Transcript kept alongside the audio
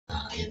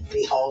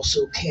They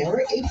also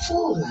carry a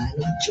full line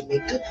of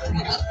Jamaica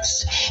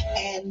products,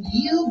 and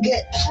you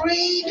get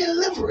free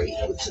delivery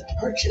with the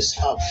purchase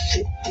of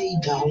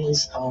 $50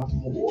 or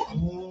more.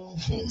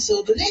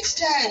 So the next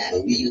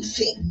time you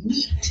think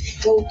meat,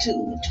 go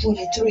to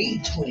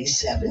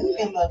 2327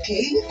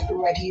 MLK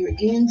right here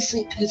in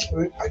St.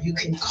 Petersburg, or you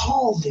can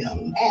call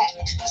them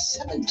at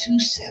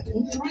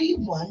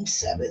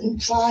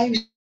 727-317-5.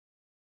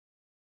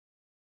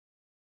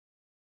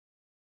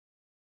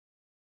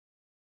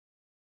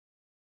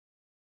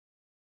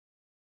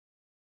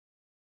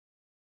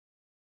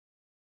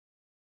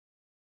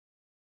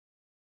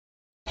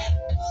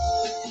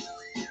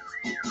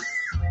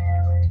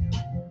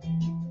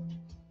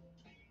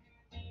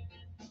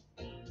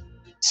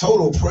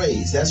 Total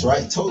Praise, that's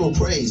right, Total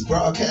Praise,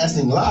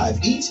 broadcasting live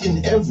each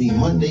and every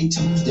Monday,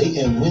 Tuesday,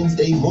 and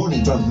Wednesday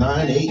morning from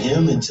 9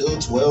 a.m. until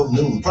 12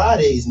 noon.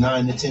 Fridays,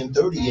 9 to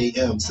 10:30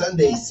 a.m.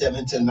 Sundays,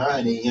 7 to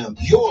 9 a.m.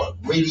 Your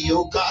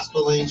radio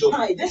gospel angel.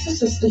 Hi, this is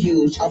Sister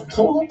Hughes of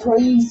Total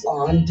Praise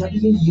on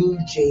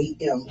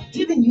WUJM,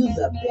 giving you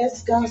the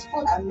best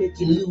gospel. I make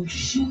you lose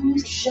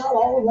shoes, shout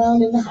all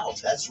around in the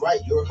house. That's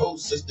right, your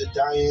host, Sister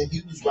Diane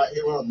Hughes, right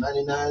here on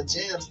 99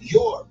 Jamz,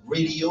 your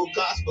radio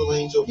gospel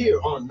angel, here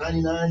on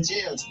 99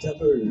 Jamz.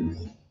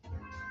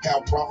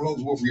 Have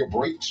problems with your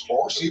brakes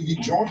or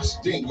CV joints?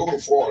 Then go to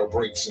Florida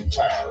Brakes and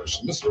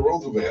Tires. Mr.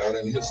 Roosevelt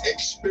and his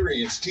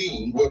experienced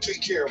team will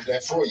take care of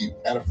that for you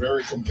at a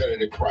very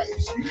competitive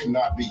price. You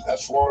cannot beat.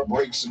 That's Florida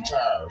Brakes and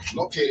Tires,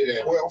 located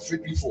at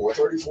 1254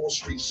 34th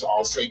Street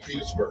South, St.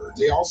 Petersburg.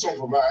 They also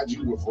provide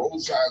you with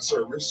roadside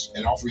service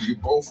and offer you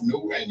both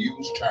new and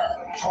used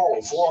tires.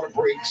 Call Florida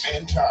Brakes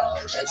and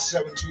Tires at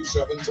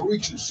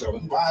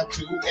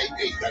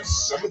 727-327-5288.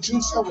 That's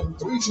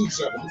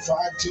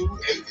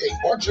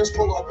 727-327-5288. Or just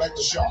pull up at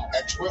the shop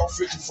at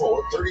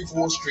 1254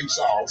 34th Street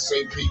South,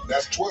 St. Pete.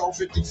 That's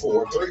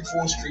 1254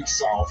 34th Street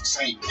South,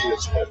 St.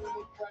 Petersburg.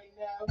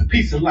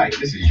 Peace and light.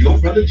 This is your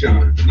brother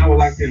John, and I would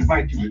like to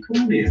invite you to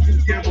tune in to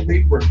the Tampa Bay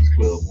Breakfast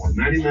Club on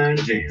 99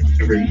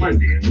 Jamz every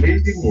Monday and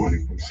Wednesday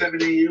morning from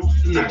 7 a.m.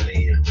 to 9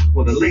 a.m.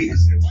 for the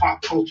latest in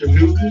pop culture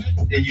news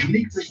and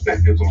unique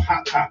perspectives on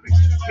hot topics.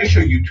 Make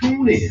sure you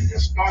tune in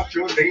and start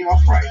your day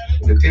off right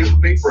with the Tampa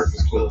Bay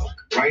Breakfast Club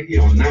right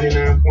here on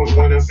 99.1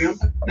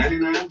 FM,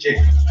 99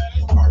 Jamz.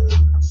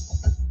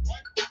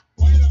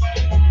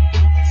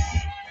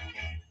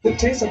 The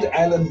Taste of the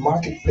Island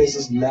Marketplace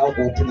is now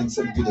open in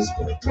St.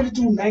 Petersburg,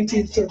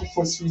 2219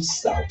 34th Street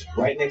South,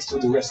 right next to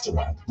the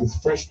restaurant, with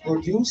fresh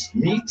produce,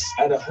 meats,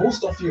 and a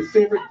host of your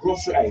favorite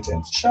grocery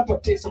items. Shop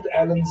at Taste of the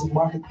Island's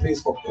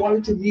Marketplace for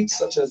quality meats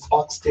such as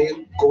oxtail,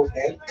 goat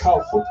head,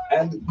 cow foot,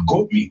 and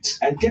goat meat.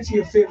 And get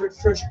your favorite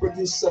fresh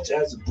produce such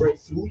as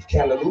breadfruit,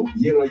 callaloo,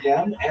 yellow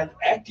yam, and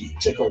ackee.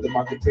 Check out the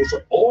Marketplace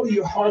for all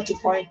your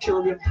hard-to-find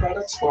Caribbean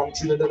products from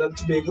Trinidad and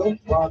Tobago,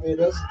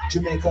 Barbados,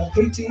 Jamaica,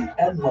 Haiti,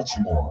 and much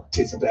more.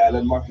 Taste of the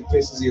Island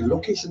Marketplace is your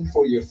location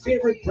for your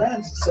favorite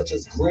brands such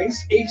as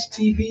Grace,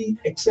 HTV,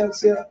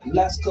 Excelsior,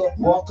 Alaska,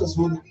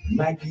 Walkerswood,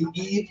 Maggie,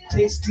 Eve,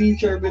 Tasty,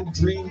 Caribbean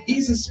Dream,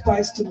 Easy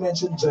Spice, to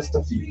mention just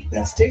a few.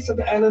 That's Taste of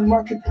the Island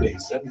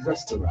Marketplace and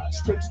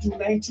Restaurants,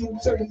 2219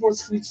 34th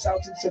Street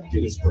South in St.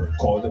 Petersburg.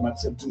 Call them at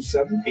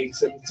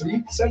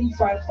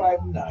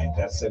 727-873-7559.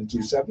 That's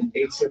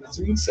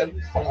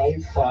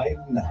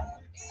 727-873-7559.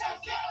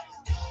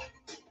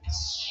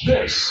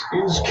 This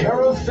is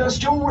Cara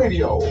Festo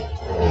Radio,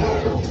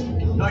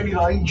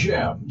 99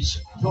 Jamz,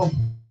 the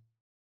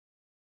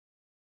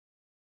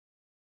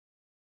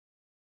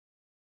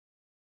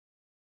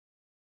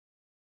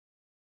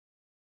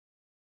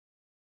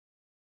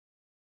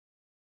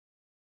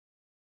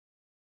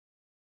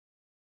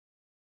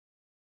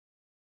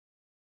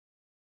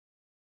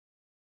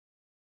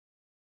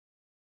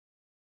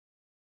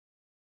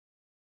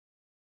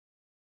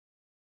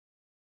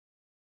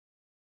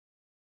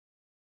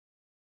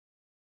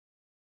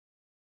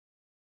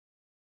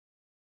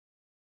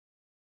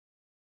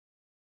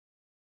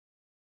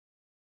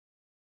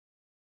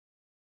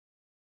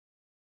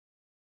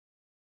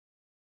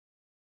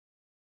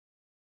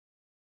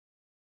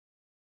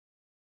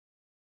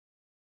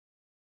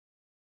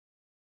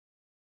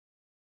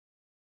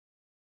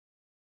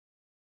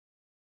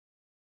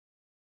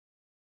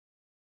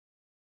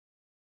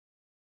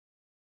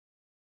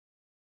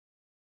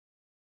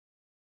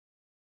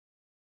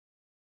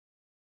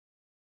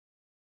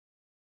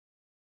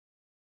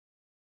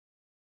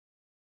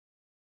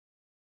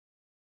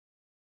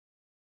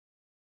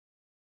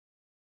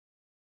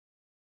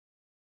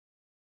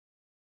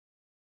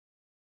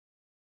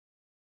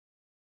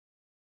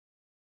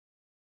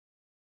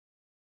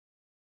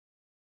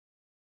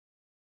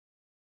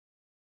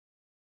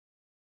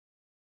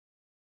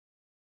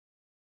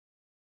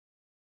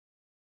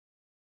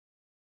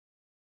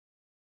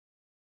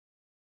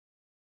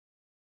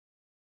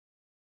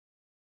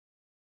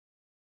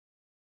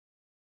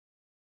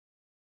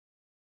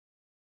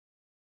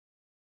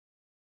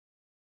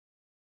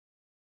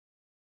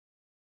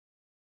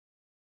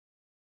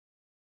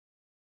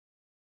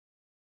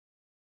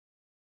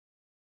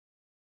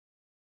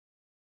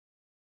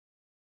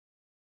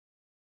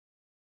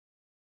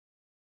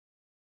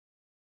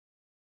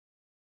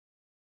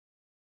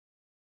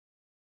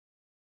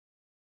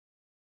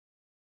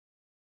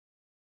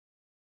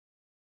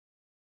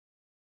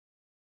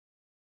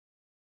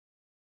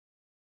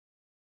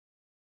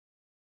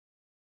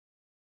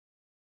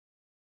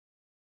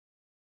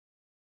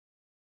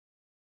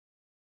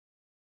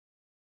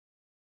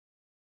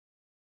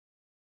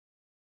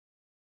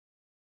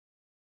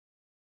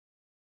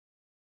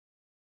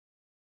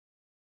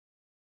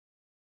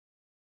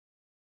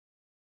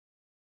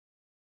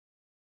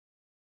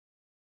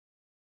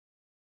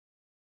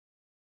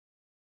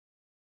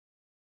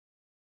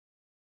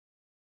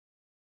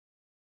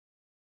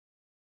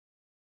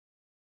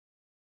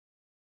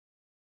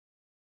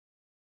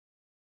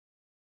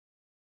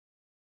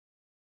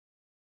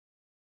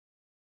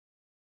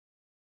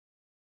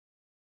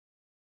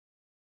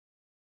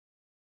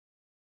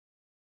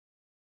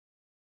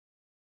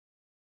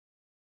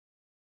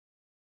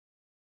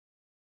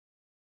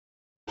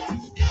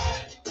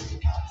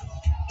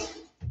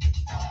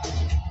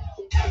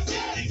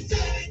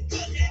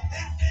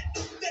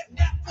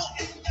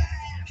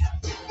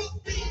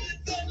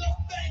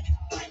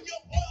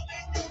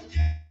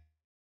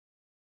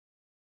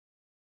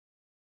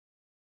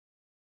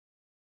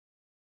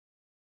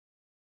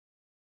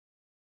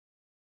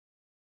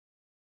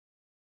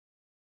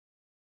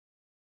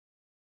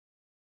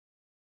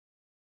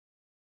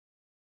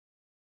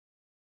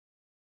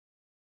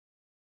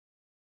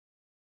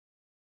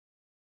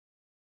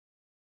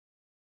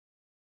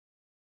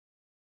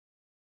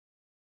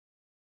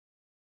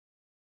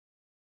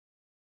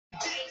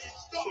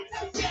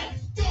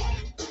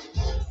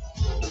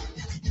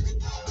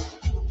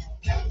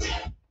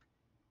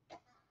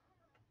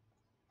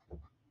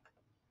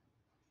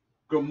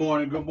Good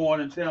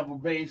morning, Tampa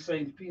Bay,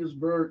 St.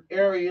 Petersburg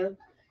area,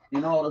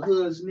 and all the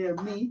hoods near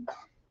me.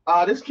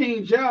 This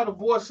King Jab, the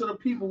voice of the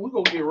people. We're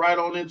gonna get right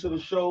on into the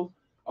show.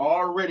 I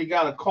already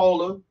got a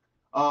caller.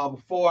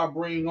 Before I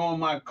bring on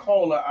my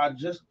caller, I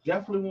just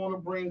definitely want to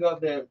bring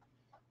up that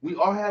we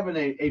are having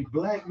a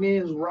Black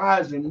Men's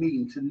Rising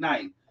meeting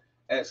tonight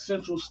at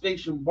Central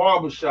Station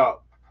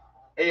Barbershop.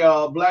 Hey,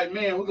 black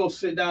men, we're gonna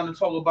sit down and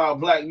talk about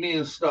black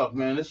men stuff,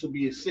 man. This will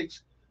be at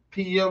 6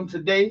 p.m.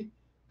 today,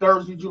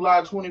 Thursday,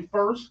 July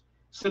 21st,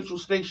 Central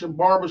Station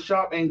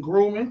Barbershop and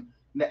Grooming.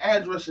 And the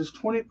address is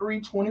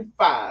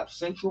 2325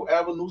 Central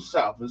Avenue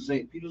South in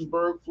St.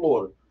 Petersburg,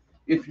 Florida.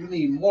 If you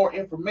need more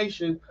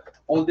information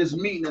on this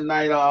meeting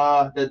tonight,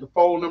 that the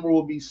phone number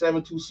will be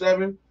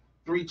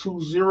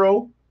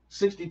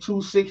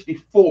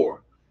 727-320-6264.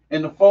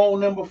 And the phone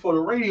number for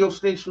the radio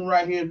station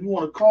right here, if you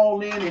want to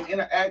call in and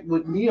interact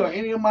with me or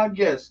any of my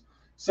guests,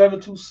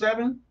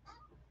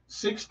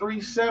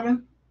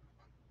 727-637-2416.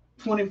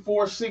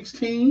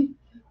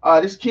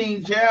 This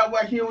King Jab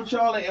right here with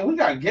y'all. And we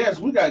got guests.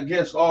 We got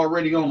guests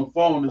already on the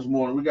phone this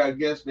morning. We got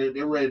guests that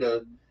they're ready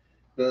to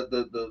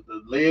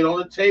lay it on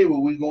the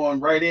table. We going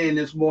right in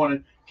this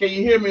morning. Can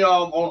you hear me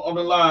on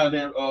the line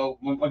there,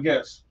 my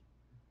guests?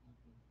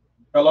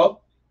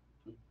 Hello?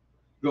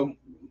 Good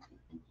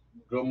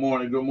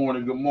morning.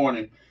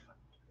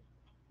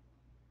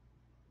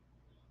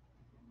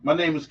 My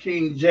name is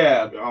King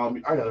Jab. I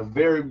got a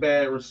very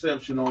bad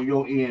reception on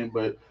your end,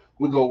 but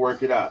we're gonna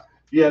work it out.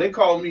 Yeah, they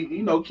call me,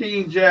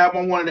 King Jab.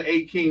 I'm one of the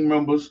 8 King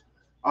members.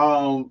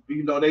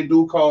 They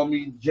do call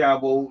me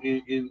Jabbo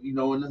in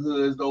the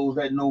hoods. Those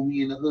that know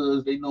me in the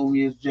hoods, they know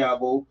me as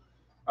Jabbo.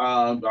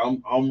 I'm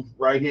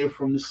right here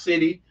from the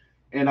city,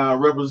 and I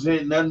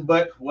represent nothing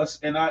but what's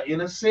in our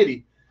inner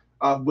city.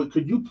 But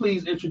could you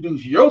please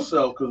introduce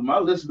yourself? Because my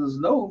listeners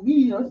know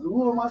me.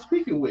 Who am I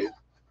speaking with?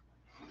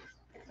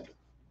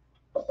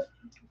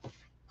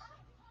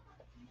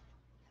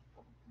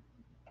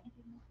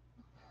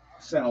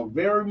 Sound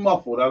very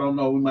muffled. I don't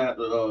know. We might have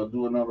to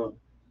do another.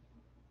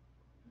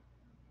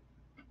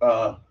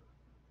 Uh,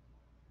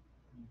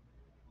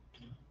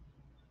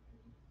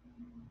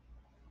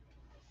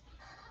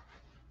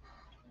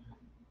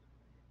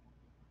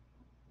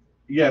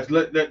 yes,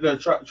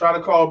 try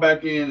to call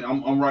back in.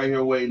 I'm right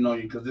here waiting on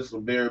you because this is a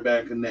very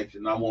bad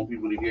connection. I want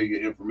people to hear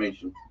your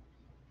information.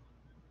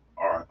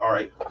 All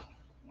right.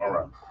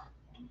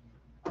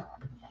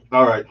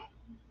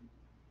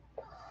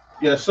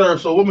 Yes, sir.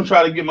 So we're gonna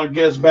try to get my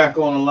guests back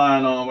on the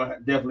line. I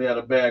definitely had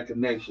a bad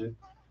connection,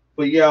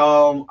 but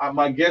yeah,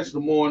 my guests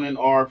this morning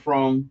are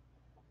from.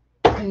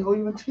 I ain't gonna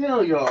even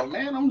tell y'all,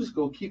 man. I'm just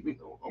gonna keep it.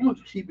 I'm gonna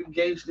keep it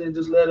gangster and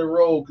just let it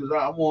roll because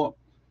I want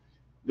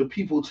the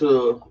people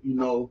to,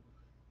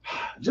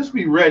 just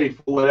be ready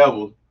for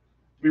whatever.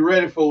 Be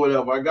ready for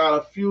whatever. I got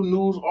a few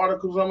news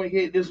articles I'm gonna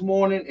hit this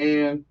morning,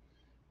 and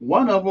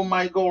one of them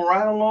might go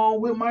right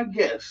along with my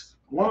guest.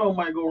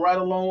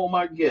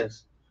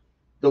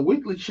 The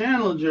Weekly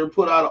Challenger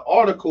put out an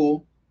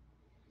article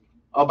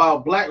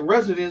about black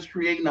residents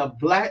creating a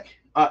black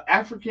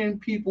African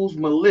people's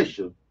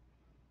militia.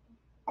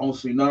 I don't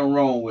see nothing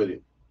wrong with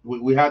it.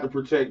 We have to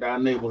protect our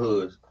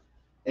neighborhoods.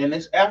 And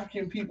this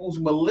African people's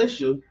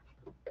militia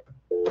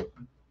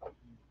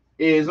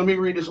let me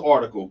read this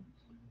article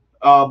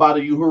about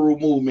the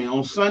Uhuru movement.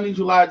 On Sunday,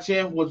 July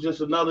 10th was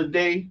just another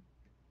day.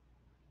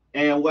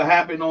 And what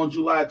happened on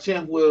July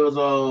 10th was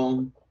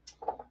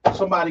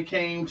somebody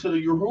came to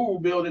the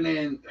Uhuru building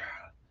and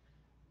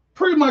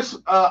pretty much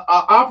an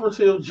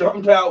operative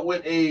jumped out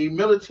with a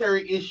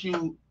military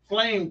issue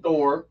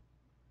flamethrower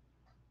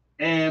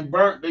and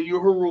burnt the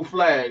Uhuru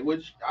flag,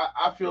 which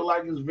I feel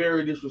like is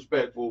very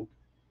disrespectful.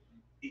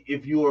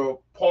 If you're a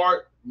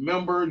part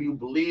member, you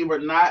believe or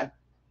not,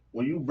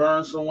 when you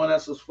burn someone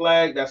else's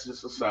flag, that's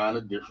just a sign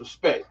of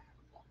disrespect.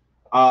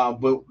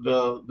 But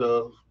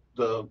the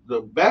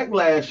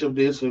backlash of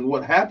this and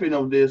what happened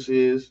of this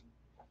is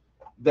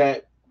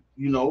that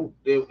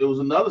there was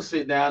another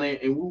sit down and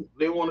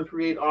they want to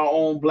create our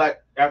own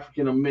black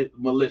African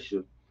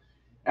militia.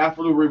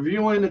 After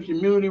reviewing the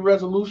community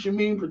resolution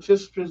meeting,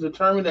 participants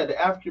determined that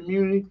the African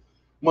community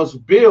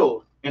must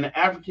build an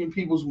African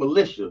people's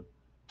militia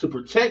to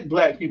protect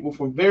black people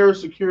from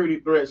various security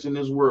threats in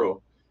this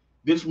world.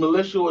 This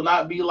militia will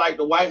not be like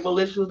the white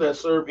militias that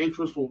serve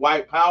interests for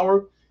white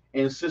power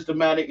and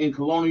systematic in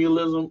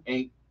colonialism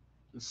and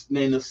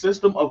in the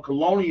system of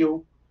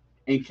colonial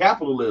and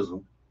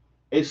capitalism,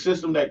 a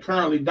system that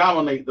currently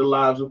dominates the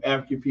lives of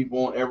African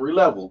people on every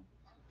level.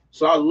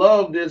 So I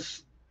love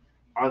this.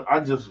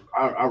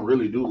 I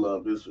really do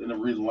love this, and the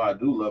reason why I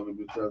do love it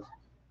because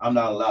I'm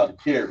not allowed to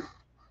carry.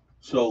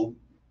 So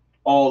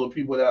all the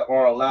people that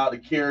are allowed to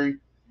carry,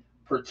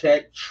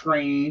 protect,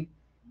 train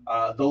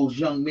those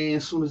young men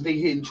as soon as they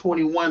hit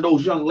 21,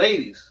 those young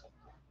ladies,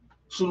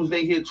 as soon as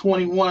they hit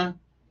 21,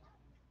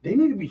 they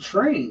need to be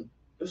trained.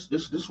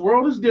 This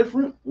world is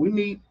different. We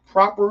need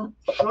proper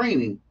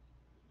training.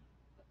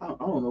 I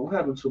don't know what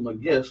happened to my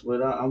guest,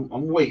 but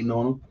I'm waiting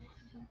on them.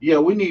 Yeah,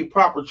 we need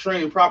proper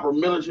training, proper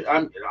military.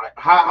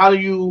 How do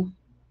you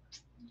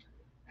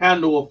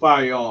handle a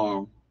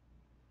firearm?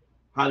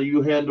 How do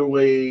you handle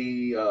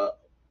a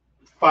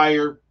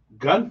fire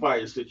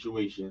gunfire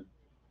situation?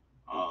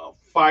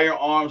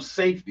 Firearm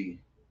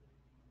safety.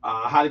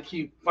 How to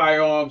keep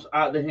firearms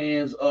out the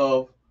hands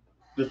of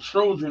the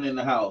children in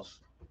the house.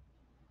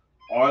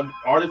 Are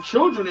the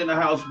children in the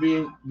house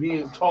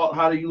being taught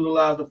how to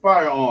utilize the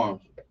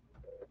firearms?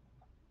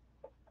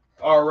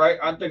 All right,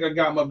 I think I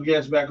got my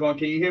guest back on.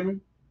 Can you hear me?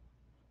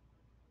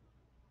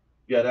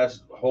 Yeah,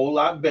 that's a whole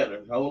lot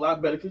better. A whole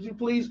lot better. Could you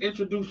please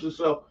introduce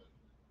yourself?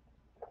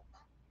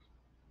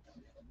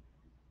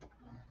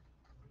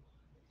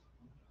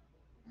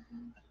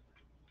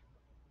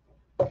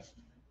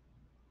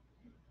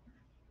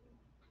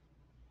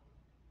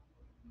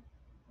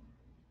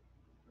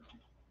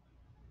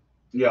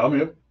 Yeah, I'm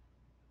here.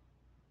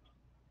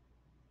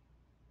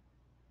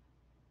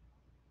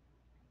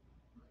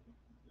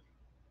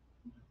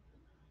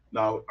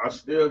 Now I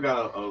still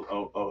got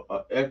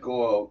a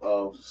echo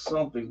of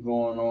something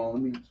going on.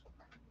 Let me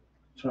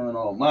turn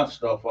all my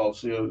stuff off.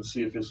 See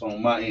if it's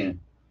on my end.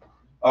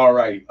 All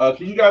right.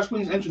 Can you guys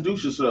please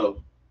introduce yourself?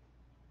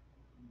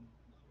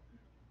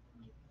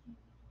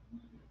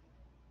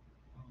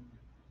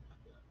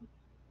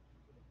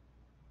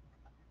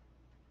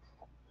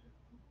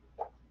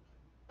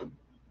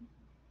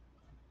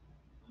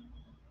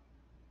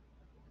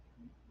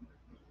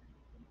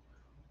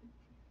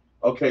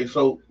 Okay,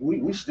 so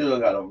we still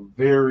got a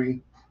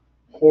very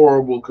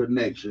horrible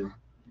connection.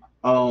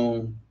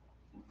 Um,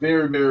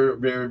 very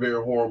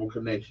horrible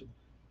connection.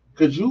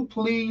 Could you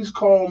please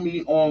call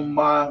me on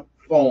my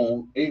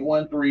phone,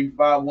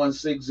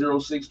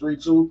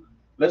 813-516-0632?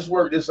 Let's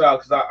work this out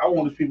because I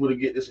want people to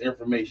get this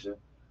information.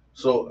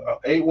 So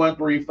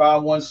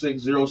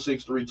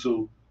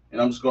 813-516-0632,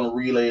 and I'm just going to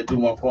relay it through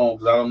my phone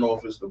because I don't know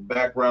if it's the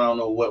background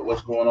or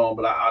what's going on,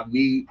 but I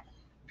need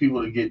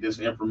people to get this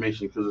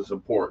information because it's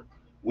important.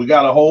 We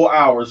got a whole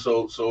hour,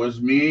 so it's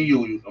me and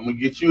you. I'm gonna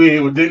get you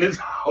in within this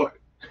hour.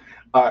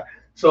 All right.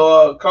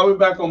 So call me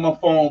back on my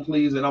phone,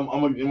 please, and I'm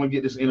gonna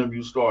get this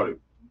interview started.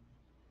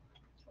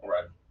 All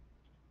right.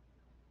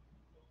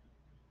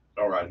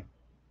 All right.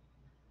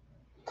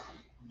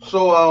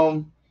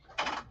 So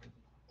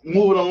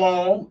moving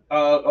along,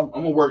 I'm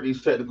gonna work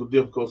these technical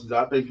difficulties.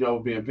 I thank y'all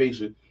for being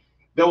patient.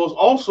 There was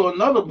also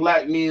another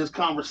Black men's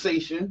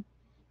conversation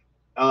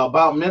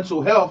about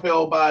mental health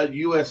held by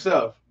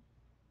USF,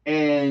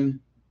 and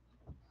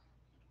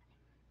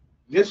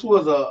this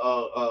was a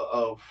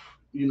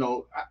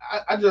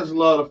I just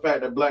love the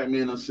fact that Black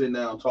men are sitting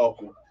down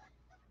talking.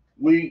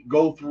 We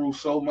go through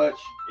so much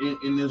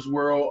in this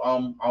world.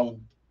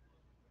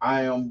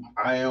 I am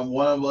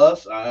one of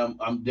us.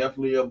 I'm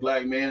definitely a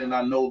Black man, and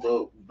I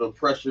know the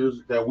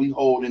pressures that we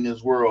hold in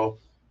this world.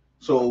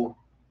 So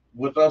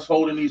with us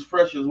holding these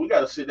pressures, we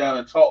got to sit down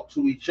and talk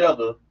to each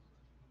other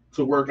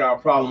to work our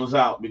problems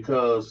out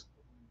because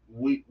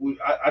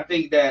I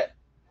think that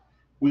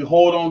we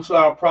hold on to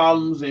our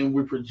problems and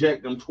we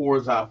project them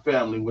towards our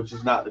family, which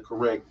is not the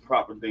correct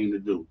proper thing to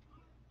do.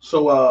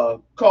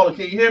 So caller,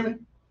 can you hear me?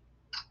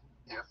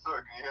 Yes,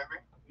 sir. Can you hear me?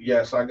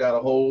 Yes, I got a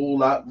whole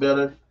lot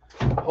better,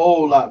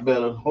 whole lot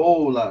better,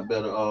 whole lot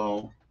better.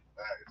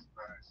 Nice,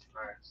 nice,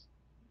 nice.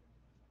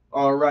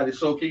 All righty.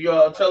 So can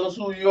you tell us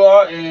who you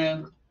are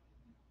and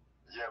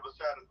Yeah, let's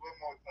try this one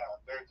more time.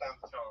 Third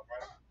time's the charm,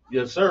 right?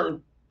 yes, sir.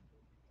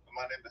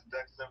 My name is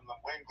Dexter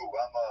Mwingu.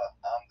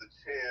 I'm the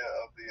chair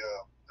of the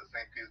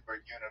St.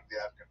 Petersburg unit of the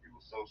African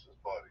People's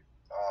Socialist Party.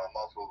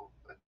 Also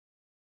the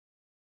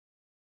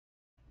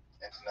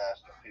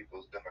International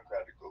People's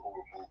Democratic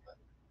Uhuru Movement,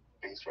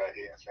 based right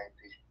here in St.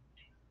 Pete.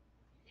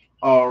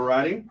 All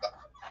righty. I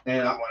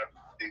And really want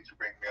to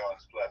bring me on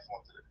this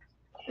platform today.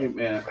 hey,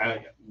 man,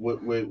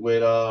 with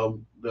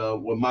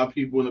my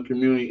people in the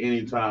community,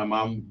 anytime,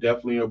 I'm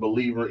definitely a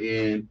believer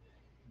in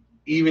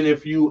even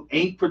if you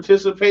ain't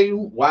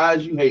participating, why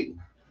is you hating?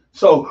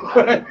 So,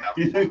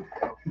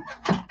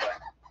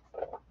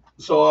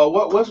 so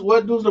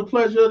what does the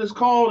pleasure of this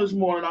call this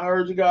morning? I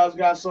heard you guys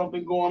got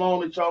something going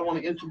on that y'all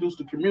want to introduce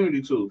the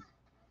community to.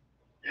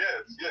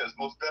 Yes, yes,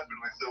 most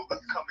definitely. So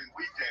this coming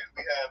weekend,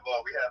 we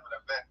have an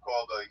event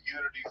called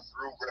Unity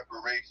Through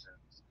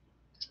Reparations.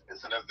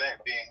 It's an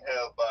event being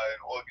held by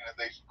an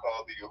organization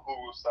called the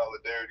Uhuru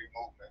Solidarity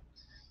Movement.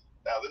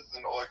 Now, this is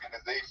an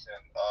organization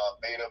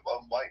made up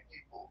of white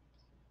people.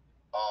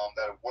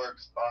 that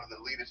works under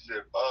the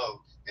leadership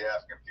of the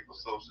African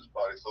People's Socialist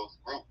Party. So it's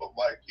a group of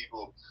white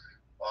people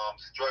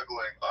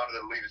struggling under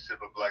the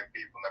leadership of black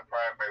people. And the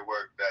primary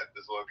work that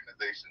this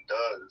organization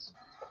does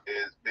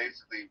is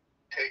basically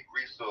take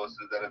resources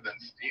that have been,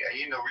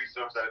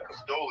 resources that have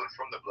been stolen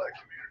from the black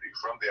community,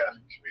 from the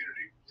African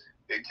community.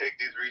 They take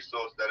these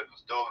resources that have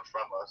been stolen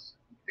from us,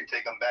 they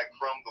take them back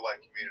from the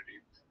white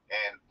community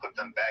and put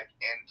them back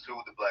into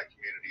the black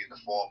community in the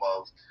form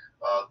of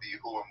the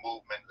Uhuru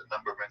movement, the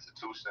number of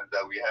institutions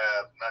that we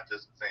have, not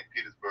just in St.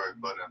 Petersburg,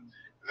 but in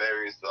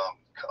various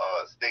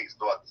states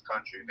throughout this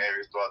country and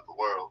areas throughout the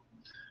world,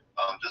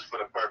 just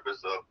for the purpose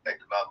of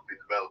economically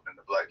developing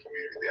the black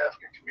community, the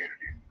African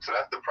community. So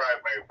that's the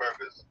primary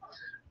purpose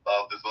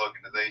of this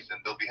organization.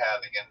 They'll be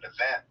having an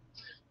event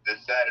this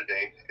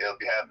Saturday.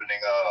 It'll be happening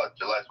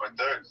July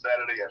 23rd,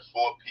 Saturday at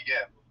 4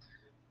 p.m.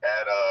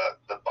 at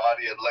the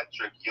Body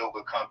Electric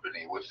Yoga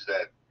Company, which is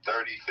at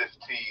 3015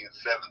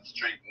 7th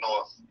Street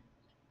North,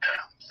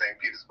 St.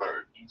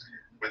 Petersburg,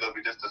 where they'll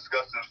be just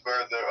discussing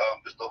further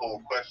just the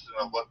whole question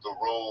of what the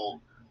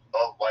role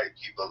of white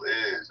people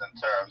is in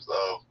terms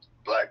of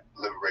black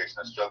liberation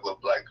and struggle of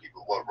black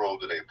people. What role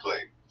do they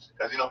play?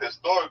 Because,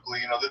 historically,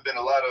 there've been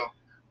a lot of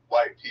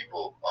white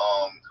people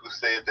who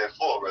say that they're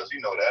for us.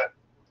 You know that.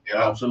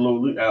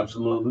 Absolutely.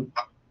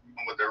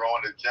 With their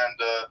own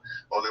agenda,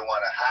 or they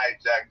want to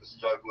hijack the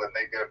struggle and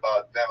make it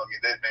about them. I mean,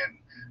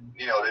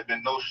 there've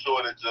been no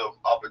shortage of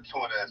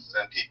opportunists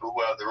and people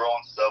who have their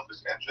own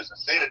selfish interests and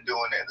say they're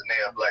doing it in the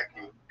name of black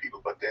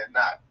people, but they're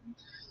not.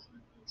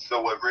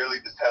 So what really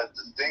just has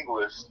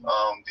distinguished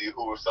the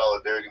Uhuru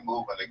Solidarity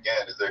Movement,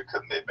 again, is their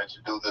commitment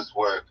to do this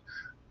work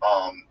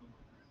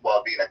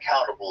while being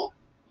accountable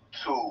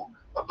to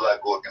a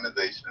black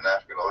organization, an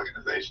African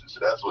organization. So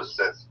that's what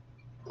sets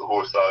the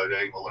Uhuru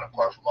Solidarity Movement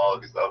apart from all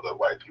of these other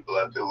white people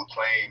out there who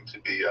claim to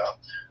be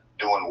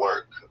doing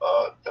work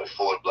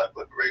for black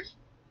liberation.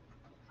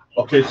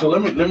 Okay, so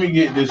let me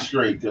get this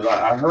straight, because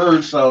I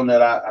heard something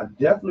that I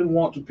definitely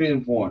want to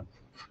pinpoint.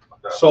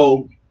 Okay.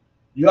 So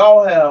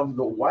y'all have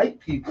the white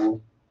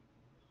people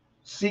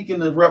seeking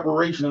the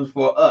reparations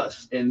for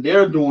us, and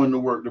they're doing the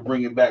work to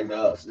bring it back to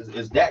us.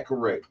 Is that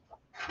correct?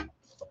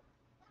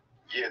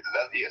 Yes,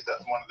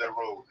 that's one of their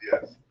roles.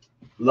 Yes.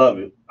 Love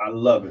it. I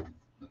love it.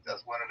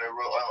 That's one of their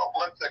roles.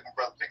 1 second,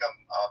 brother. I think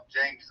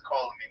James is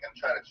calling me. I'm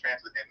trying to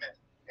transfer him in.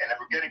 And if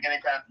we're getting any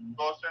kind of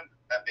distortion,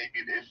 that may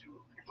be the issue.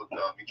 People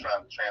me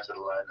trying to transfer the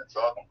line.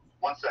 So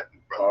 1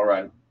 second, brother. All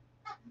right.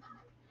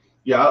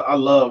 Yeah, I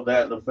love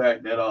that, the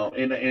fact that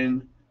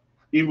and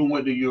even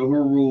with the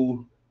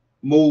Uhuru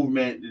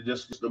movement,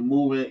 just the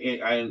movement,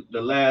 and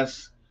the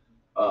last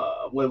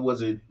what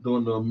was it,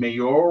 during the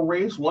mayoral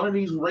race? One of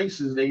these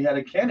races, they had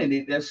a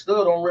candidate that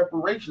stood on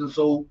reparations.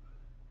 So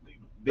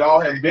y'all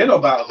have been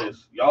about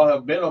this. Y'all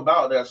have been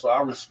about that. So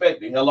I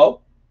respect it.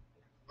 Hello.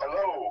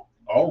 Hello.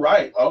 All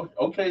right.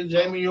 Okay,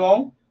 Jamie, you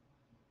on?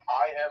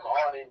 I am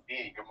on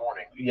indeed. Good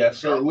morning. Yes,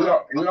 sir.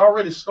 We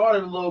already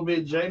started a little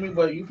bit, Jamie,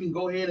 but you can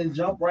go ahead and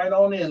jump right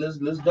on in.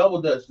 Let's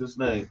double dutch this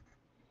thing.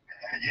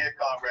 Yeah,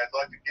 comrades.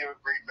 I'd like to give a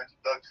brief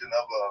introduction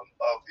of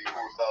the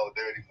Uhuru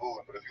Solidarity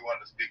Movement, but if you want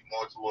to speak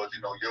more towards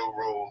your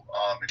role,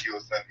 and you will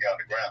send me on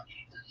the ground.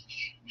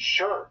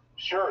 Sure.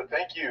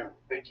 Thank you,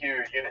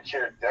 Unit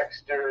Chair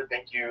Dexter.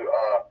 Thank you,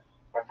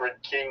 my friend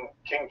King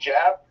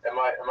Jab. Am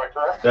I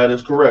correct? That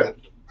is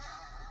correct.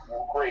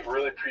 Well, great.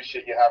 Really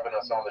appreciate you having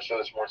us on the show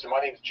this morning. So my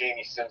name is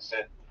Jamie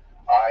Simpson.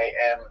 I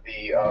am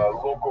the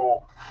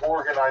local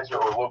organizer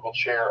or local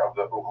chair of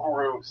the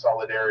Uhuru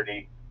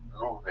Solidarity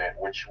Movement,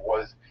 which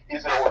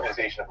is an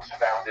organization that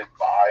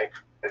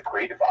was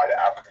created by the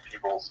African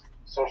People's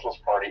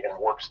Socialist Party and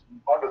works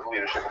under the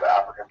leadership of the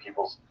African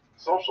People's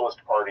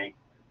Socialist Party,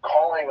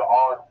 calling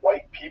on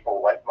white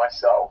people like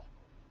myself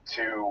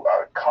to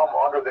come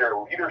under their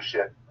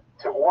leadership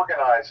to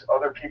organize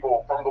other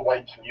people from the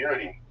white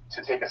community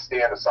to take a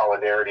stand of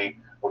solidarity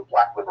with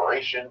black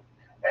liberation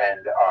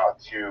and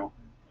to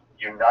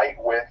unite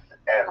with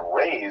and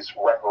raise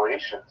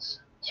reparations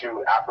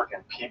to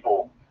African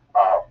people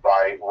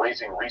by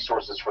raising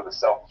resources for the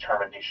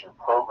self-determination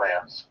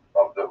programs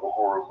of the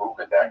Uhuru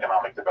movement, the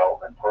economic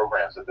development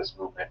programs that this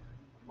movement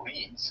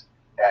leads.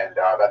 And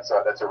that's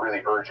a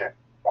really urgent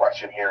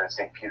question here in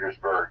St.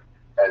 Petersburg,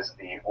 as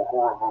the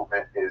Uhuru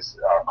movement is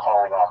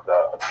calling on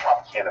the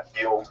Tropicana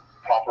Field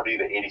property,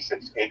 the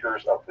 86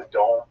 acres of the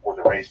dome where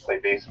the Rays play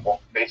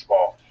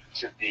baseball,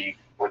 to be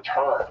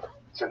returned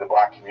to the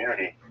black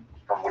community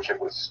from which it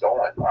was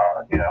stolen.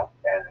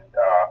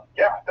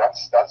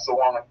 That's the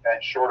long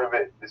and short of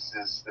it. This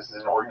is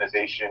an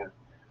organization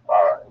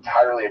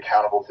entirely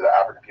accountable to the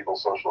African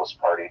People's Socialist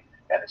Party,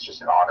 and it's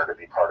just an honor to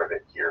be part of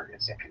it here in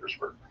St.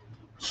 Petersburg.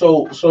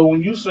 So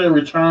when you say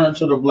return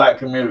to the black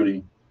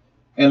community,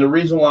 and the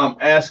reason why I'm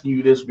asking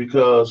you this,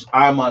 because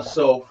I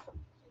myself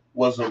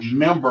was a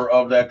member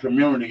of that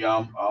community.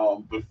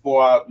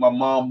 Before my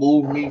mom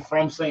moved me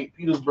from St.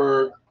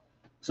 Petersburg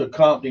to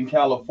Compton,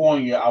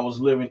 California, I was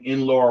living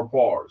in Laurel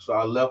Park. So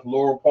I left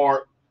Laurel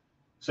Park,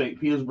 St.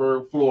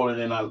 Petersburg,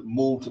 Florida, and I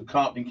moved to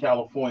Compton,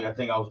 California. I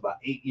think I was about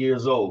 8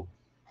 years old.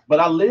 but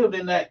I lived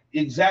in that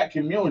exact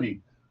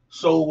community.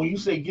 So when you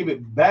say give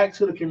it back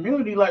to the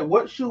community, like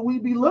what should we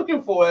be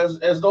looking for as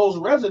those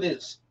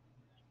residents?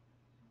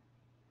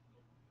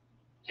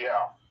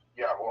 Yeah,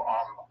 yeah. Well,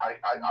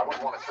 I would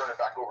want to turn it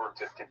back over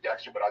to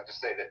Dexter, but I'd just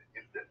say that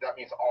that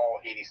means all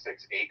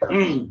 86 acres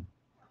Mm.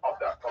 of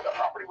the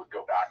property would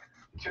go back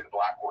to the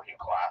black working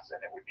class,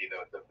 and it would be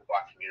the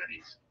black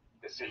community's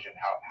decision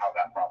how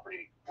that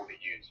property will be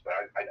used. But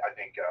I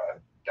think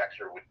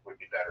Dexter would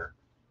be better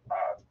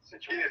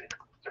situated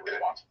to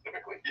respond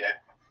specifically. Yeah.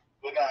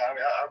 Well, no, I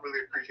mean, I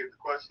really appreciate the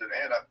question,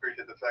 and I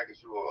appreciate the fact that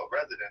you're a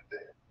resident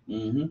there.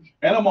 Mm-hmm.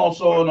 And I'm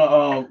also in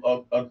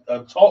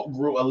a talk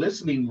group, a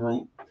listening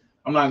group.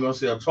 I'm not going to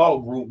say a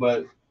talk group,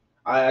 but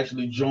I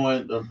actually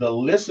joined the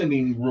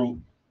listening group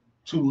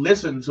to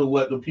listen to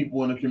what the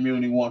people in the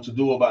community want to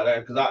do about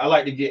that because I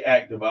like to get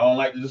active. I don't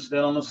like to just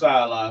stand on the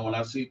sideline. When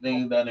I see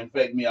things that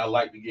infect me, I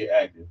like to get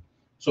active.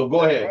 So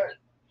go That's ahead. right.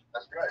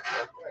 That's right.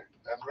 That's right.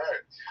 That's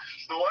right.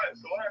 So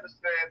I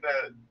understand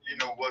that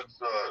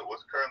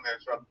what's currently at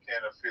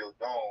Tropicana Field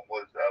Dome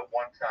was at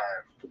one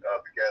time the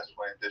gas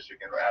plant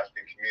district in the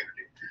African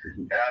community,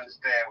 and I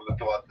understand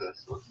throughout the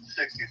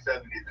 60s,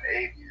 70s, and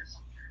 80s,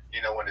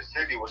 when the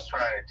city was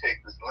trying to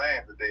take this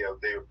land, that they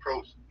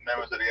approached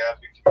members of the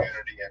African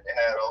community, and they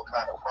had all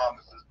kind of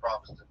promises,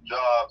 promised them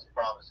jobs,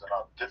 promising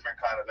different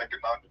kind of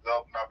economic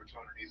development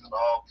opportunities, and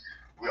all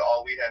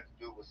we had to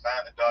do was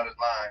sign the dotted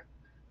line,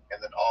 and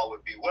then all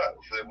would be well.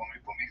 So when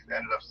we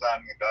ended up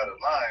signing a dotted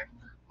line,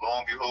 lo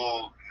and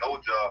behold, no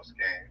jobs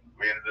came.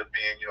 We ended up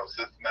being,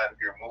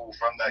 systematically removed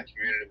from that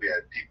community. We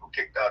had people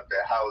kicked out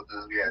their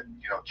houses. We had,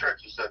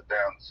 churches shut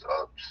down,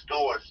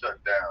 stores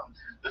shut down.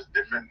 Just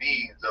different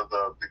means of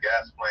the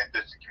gas plant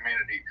district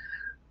community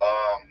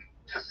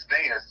to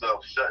sustain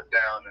itself shut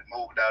down and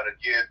moved out. And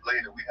years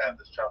later, we have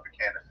this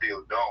Tropicana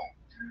Field Dome.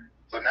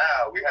 So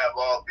now we have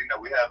all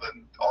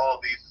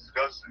these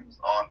discussions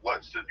on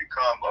what should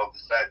become of the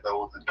site that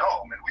was the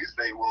dome, and we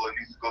say, well, we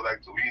need to go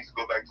back to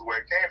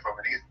where it came from.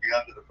 It needs to be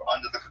under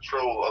the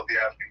control of the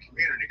African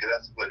community, because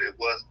that's what it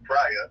was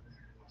prior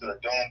to the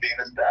dome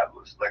being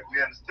established. Like, we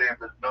understand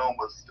that the dome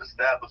was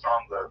established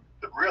on the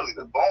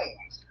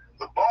bones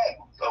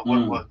of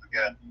what was the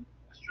gas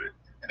district,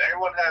 and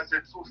everyone has their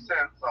 2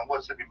 cents on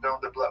what should be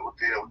done with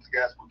the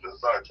gas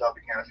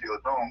Tropicana Field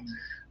Dome.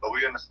 But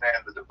we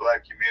understand that the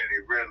black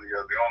community really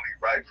are the only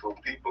rightful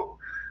people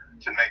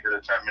to make the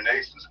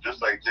determinations.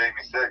 Just like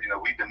Jamie said,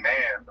 we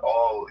demand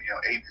all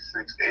 86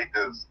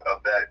 acres of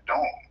that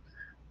dome.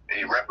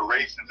 Any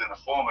reparations in the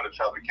form of the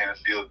Tropicana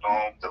Field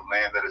Dome, the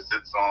land that it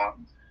sits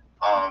on.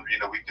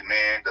 We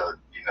demand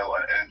an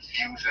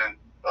infusion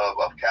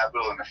of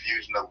capital and a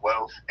fusion of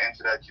wealth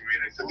into that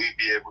community, so we'd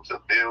be able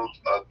to build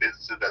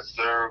businesses that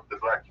serve the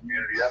black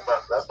community.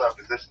 That's our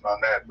position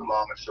on that, the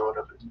long and short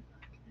of it.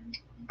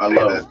 I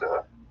love it.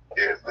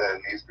 Yes, that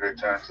needs to be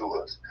returned to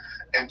us.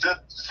 And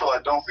just so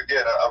I don't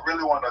forget, I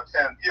really want to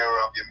attend your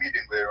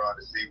meeting later on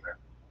this evening,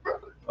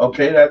 brother.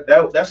 Okay,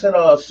 that's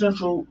at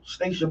Central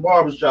Station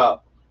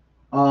Barbershop.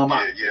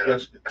 Yeah.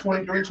 It's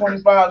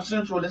 2325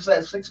 Central. It's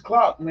at 6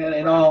 o'clock, man.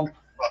 And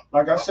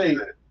like I say,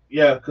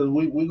 yeah, because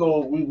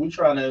we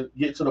trying to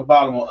get to the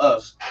bottom of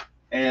us.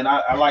 And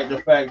I like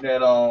the fact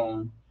that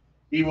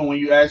even when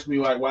you ask me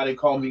like why they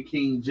call me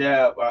King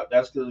Jab,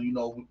 that's because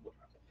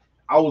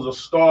I was a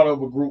starter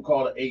of a group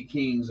called the Eight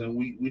Kings, and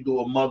we do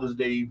a Mother's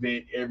Day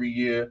event every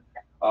year.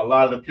 A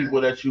lot of the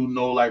people that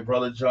like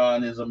Brother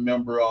John is a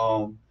member.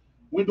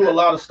 We do a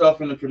lot of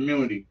stuff in the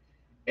community,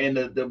 and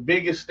the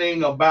biggest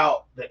thing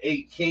about the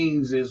Eight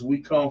Kings is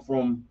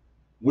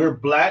we're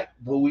black,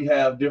 but we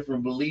have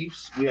different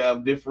beliefs. We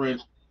have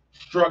different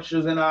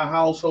structures in our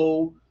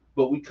household,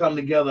 but we come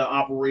together and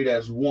operate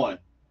as one.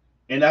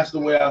 And that's the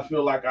way I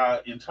feel like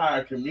our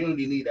entire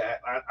community need to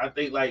act. I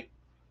think like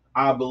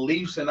our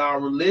beliefs and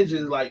our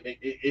religions, like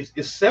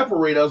it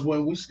separate us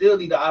when we still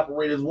need to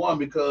operate as one,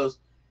 because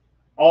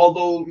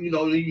although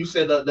you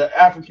said the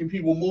African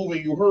people move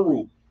in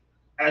Uhuru,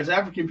 as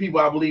African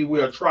people I believe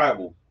we are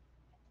tribal.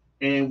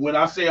 And when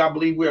I say I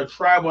believe we're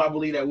tribal, I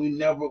believe that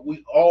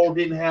we all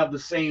didn't have the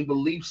same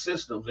belief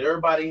systems.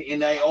 Everybody in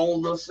their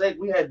own little sect,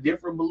 we had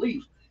different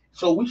beliefs.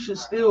 So we should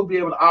still be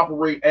able to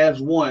operate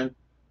as one,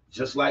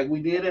 just like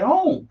we did at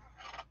home.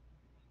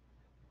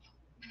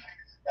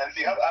 And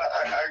see, I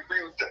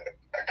agree with that,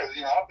 because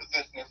our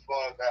position as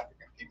far as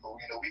African people,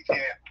 we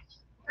can't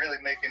really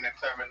make any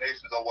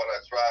determinations on what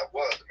our tribe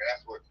was. I mean,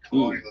 that's what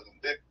colonialism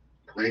did.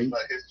 Erase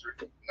our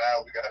history.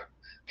 Now we got,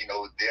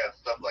 they have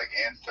stuff like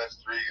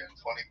Ancestry and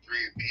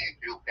 23andMe,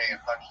 and people paying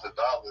hundreds of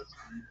dollars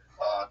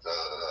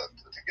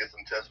to get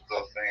some test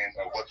results saying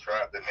what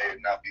tribe they may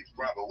not be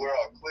from. But we're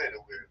all clear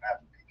that we're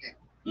African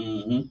people.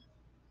 Mm-hmm.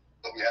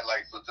 So we had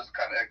just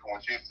kind of echoing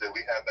what you said,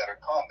 we have that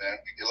in common. And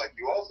like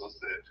you also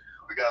said,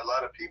 we got a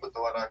lot of people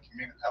throughout our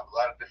community have a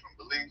lot of different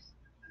beliefs,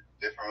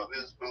 different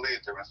religious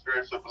beliefs, different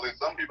spiritual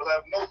beliefs. Some people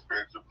have no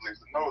spiritual beliefs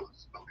and no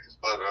religious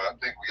beliefs, but I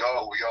think we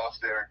all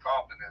share in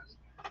common as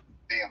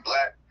being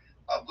black,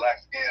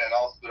 black skin, and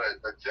also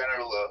the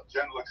general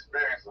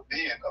experience of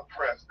being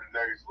oppressed in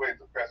various ways,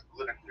 oppressed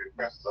politically,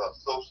 oppressed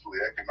socially,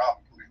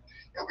 economically.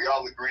 we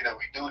all agree that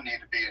we do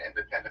need to be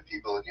independent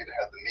people and need to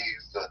have the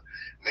means to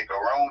make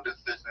our own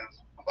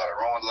decisions about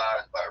our own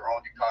lives, about our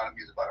own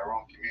economies, about our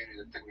own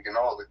communities. I think we can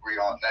all agree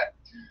on that.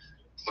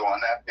 So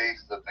on that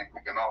basis, I think we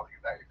can all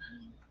unite.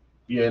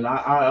 Yeah, and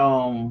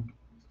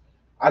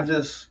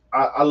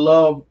I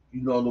love,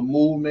 you know, the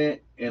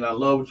movement, and I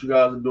love what you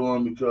guys are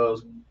doing,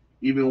 because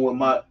even with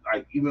my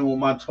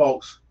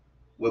talks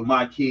with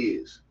my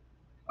kids,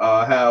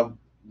 I have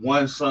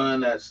one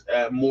son that's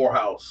at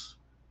Morehouse.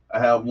 I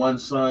have one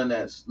son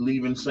that's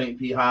leaving St.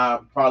 P. High,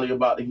 probably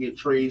about to hit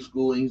trade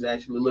school, and he's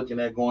actually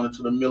looking at going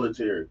into the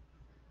military.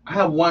 I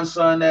have one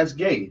son that's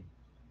gay.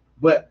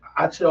 But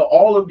I tell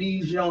all of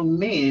these young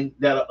men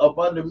that are up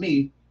under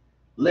me,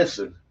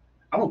 listen,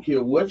 I don't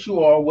care what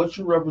you are, what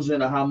you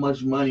represent, or how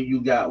much money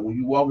you got. When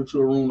you walk into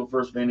a room, the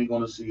first thing they're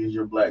going to see is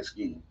your black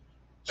skin.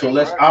 So That's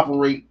let's right.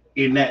 operate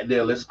in that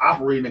there. Let's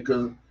operate in it,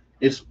 because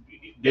it's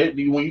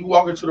when you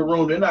walk into the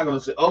room, they're not going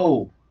to say,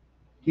 oh,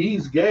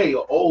 he's gay,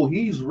 or oh,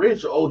 he's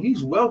rich, or oh,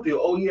 he's wealthy, or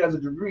oh, he has a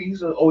degree.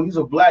 He's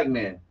a black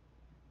man.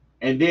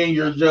 And then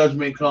your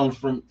judgment comes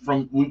from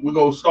we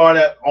go start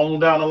at on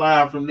down the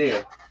line from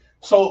there.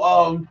 So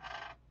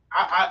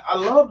I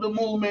love the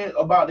movement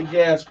about the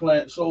gas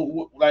plant.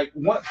 So like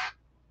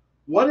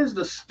what is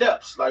the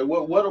steps? Like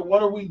what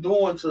are we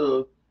doing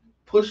to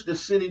push the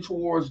city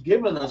towards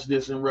giving us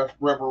this in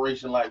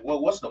reparation? Like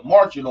what's the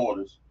marching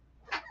orders?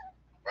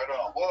 Right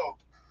on. Well,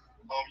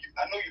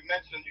 I know you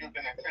mentioned you've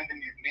been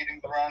attending these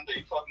meetings around there.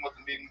 You talking about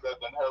the meetings that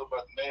have been held by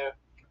the mayor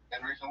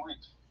in recent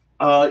weeks?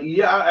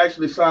 Yeah, I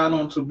actually signed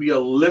on to be a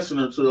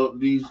listener to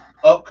these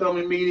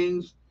upcoming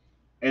meetings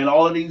and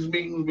all of these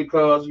meetings,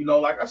 because you know,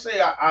 like I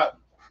say, I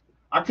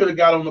could have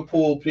got on the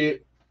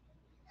pulpit,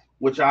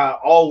 which I'm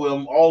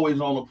always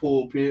on the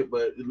pulpit,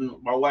 but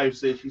my wife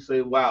said, she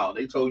said, wow,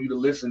 they told you to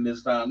listen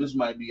this time. This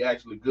might be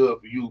actually good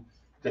for you,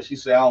 because she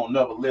said, I don't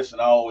never listen.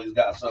 I always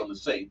got something to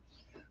say.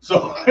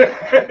 So,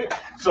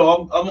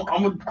 so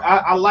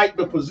I like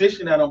the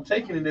position that I'm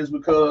taking in this,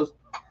 because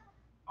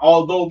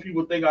although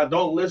people think I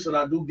don't listen,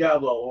 I do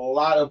gather a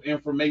lot of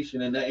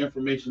information, and that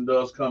information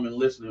does come in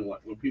listening.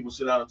 When people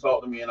sit down and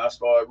talk to me, and I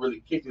start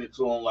really kicking it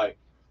to them, like,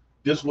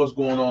 this is what's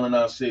going on in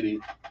our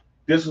city.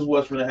 This is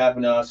what's going to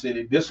happen in our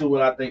city. This is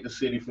what I think the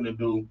city finna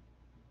do.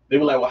 They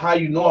were like, well, how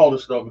you know all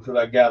this stuff? Because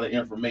I gather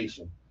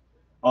information.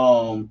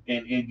 And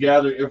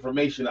gather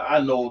information,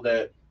 I know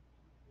that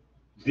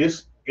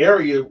this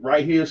area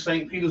right here,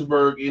 St.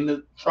 Petersburg, in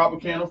the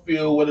Tropicana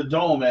field where the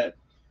dome at,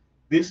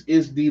 this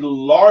is the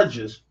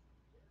largest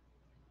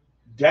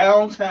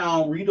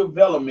downtown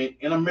redevelopment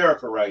in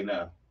America right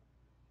now.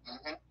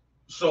 Mm-hmm.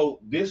 So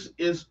this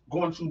is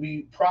going to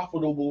be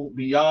profitable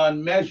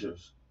beyond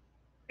measures.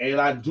 And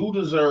I do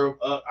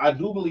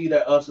believe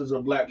that us as a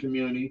black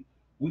community,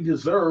 we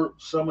deserve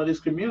some of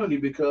this community,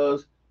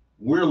 because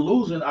we're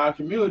losing our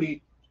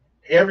community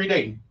every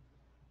day.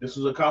 This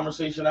was a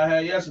conversation I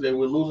had yesterday.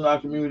 We're losing our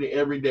community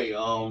every day.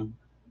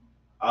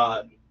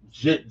 Uh,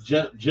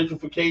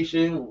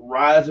 Gentrification,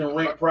 rising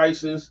rent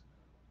prices,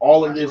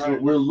 all of That's this,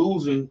 right. we're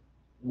losing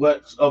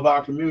what's of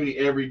our community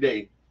every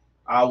day.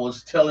 I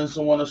was telling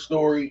someone a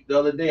story the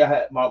other day. I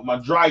had my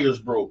dryers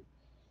broke.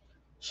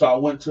 So I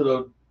went to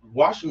the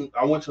washer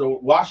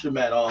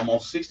mat on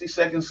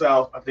 62nd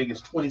South, I think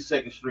it's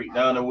 22nd Street,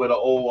 down there where the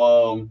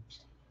old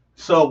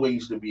subway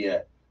used to be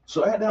at.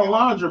 So at that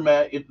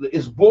laundromat,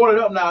 it's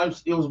boarded up now.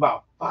 It was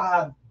about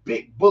 5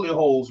 big bullet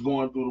holes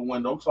going through the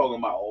window. I'm talking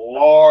about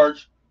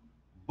large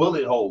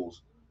bullet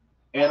holes.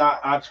 And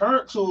I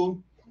turned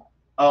to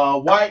a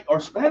white or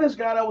Spanish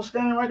guy that was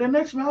standing right there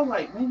next to me. I was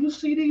like, man, you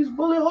see these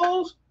bullet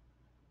holes?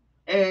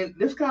 And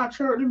this guy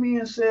turned to me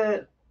and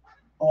said,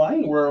 oh, I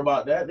ain't worried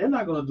about that. They're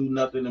not going to do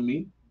nothing to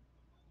me.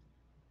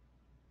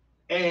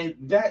 And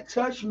that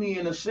touched me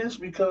in a sense,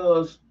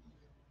 because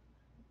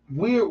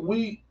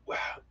we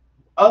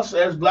us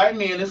as black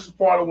men, this is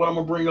part of what I'm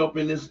gonna bring up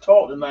in this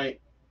talk tonight.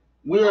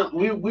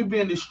 We've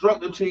been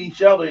destructive to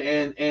each other,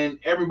 and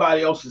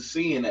everybody else is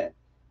seeing that,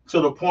 to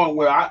the point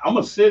where I'm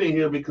gonna sit in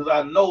here, because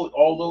I know,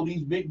 although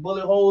these big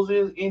bullet holes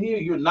is in here,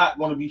 you're not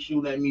gonna be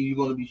shooting at me. You're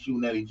gonna be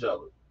shooting at each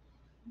other,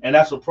 and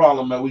that's a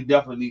problem that we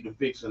definitely need to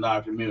fix in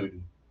our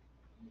community.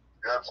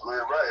 You're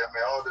absolutely right. I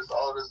mean, all this,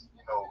 all this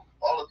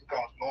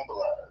becomes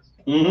normalized.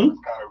 Mm-hmm. This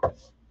kind of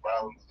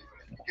violence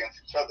against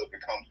each other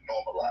becomes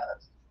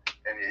normalized.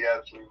 And you're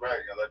absolutely right.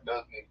 That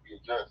does need to be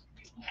addressed.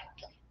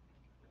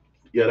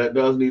 Yeah, that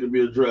does need to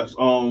be addressed.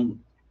 Yeah,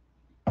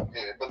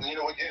 but and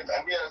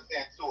we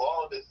understand too.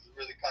 All of this is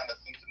really kind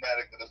of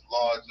symptomatic of this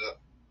larger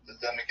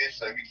systemic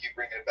issue. Like we keep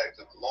bringing it back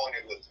to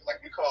colonialism. Like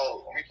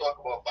when we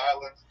talk about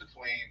violence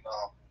between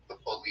the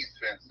police,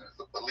 for instance,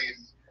 the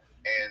police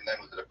and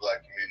members of the black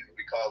community,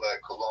 we call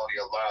that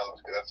colonial violence,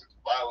 because that's the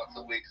violence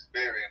that we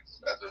experience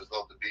as a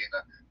result of being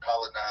a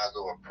colonized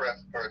or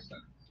oppressed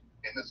person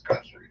in this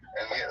country.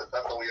 And that's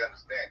how we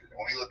understand it. And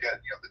when we look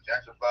at the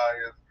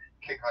gentrifiers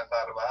kicking us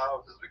out of our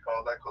houses, we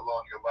call that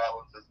colonial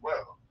violence as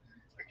well.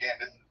 Again,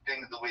 this is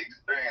things that we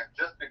experience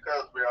just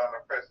because we're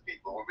unoppressed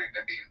people. We're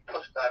being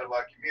pushed out of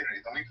our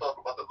communities. And we talk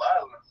about the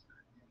violence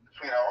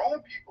between our own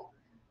people.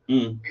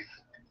 Mm. We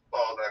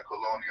call that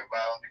colonial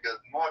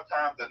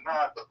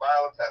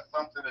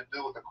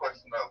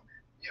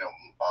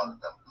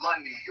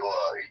money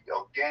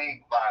or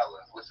gang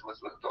violence, which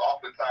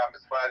oftentimes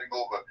is fighting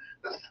over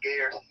the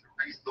scarce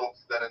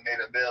resources that are made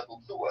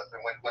available to us.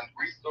 And when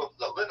resources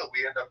are little,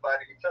 we end up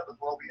fighting each other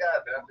for what we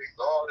have. And that leads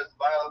to all this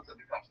violence that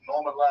becomes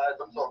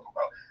normalized. I'm talking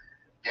about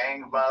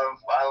gang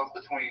violence, violence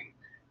between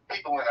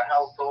people in a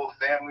household,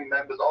 family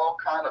members, all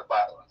kind of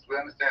violence. We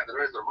understand there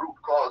is a root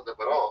cause of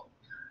it all.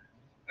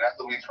 And that's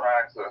what we're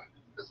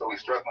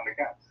struggling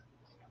against.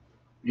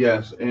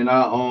 Yes, and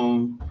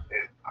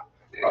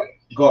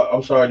go.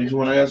 I'm sorry. Did you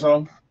want to add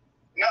something?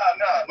 No.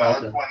 Okay. I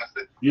just want to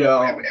say.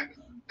 Yeah.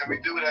 And we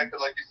do that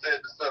because, like you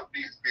said, the stuff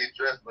needs to be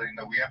addressed. But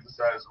we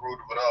emphasize the root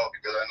of it all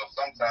because I know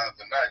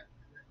sometimes, and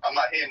I'm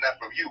not hearing that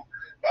from you,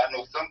 but I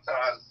know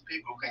sometimes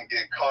people can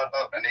get caught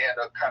up and they end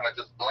up kind of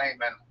just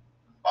blaming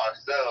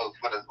ourselves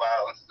for this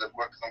violence as if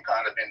we're some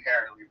kind of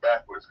inherently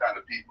backwards kind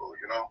of people,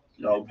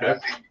 Okay. And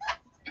I see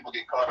people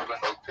get caught up in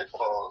those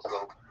pitfalls.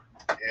 So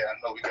yeah, I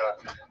know we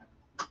got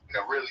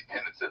really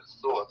tend to the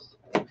source.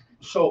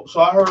 So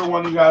I heard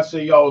one of you guys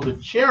say y'all was the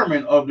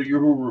chairman of the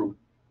Uhuru.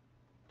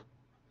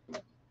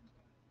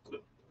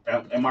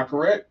 Am I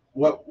correct?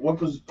 What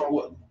was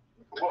what?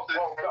 Well,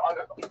 I'm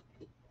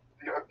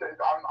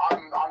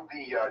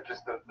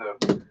just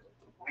the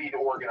lead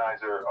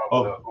organizer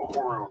of the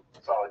Uhuru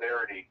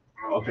Solidarity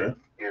movement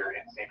here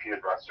in St.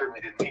 Petersburg. I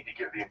certainly didn't mean to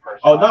give the impression.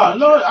 Oh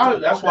no,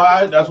 that's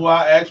why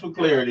I asked for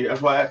clarity.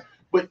 That's why.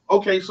 But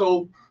okay,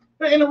 so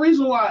and the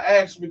reason why I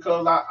asked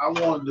because I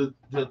wanted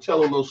to tell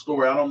a little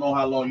story. I don't know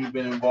how long you've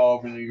been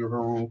involved in the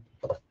Uhuru,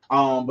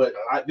 but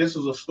this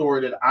is a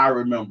story that I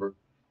remember.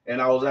 And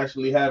I was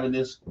actually having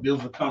this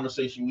was a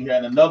conversation we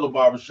had in another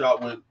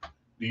barbershop with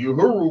the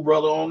Uhuru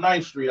brother on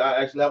 9th Street.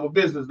 I actually have a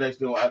business next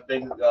to him. I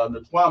think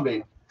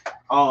Natwambe,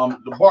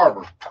 the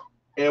barber.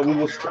 And we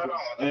was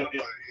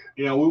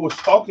we was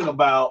talking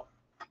about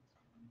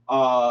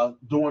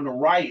during the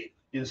riot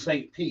in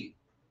St. Pete.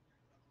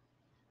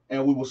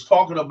 And we was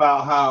talking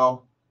about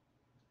how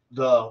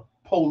the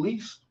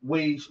police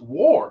waged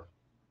war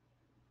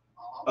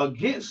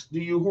against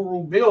the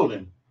Uhuru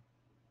building.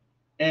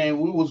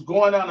 And we was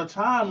going down a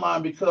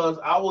timeline because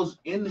I was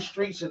in the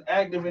streets and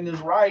active in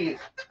this riot.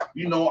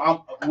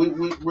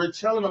 We're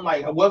telling them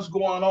like what's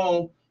going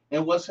on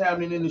and what's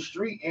happening in the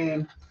street.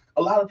 And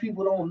a lot of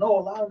people don't know.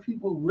 A lot of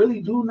people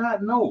really do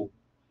not know.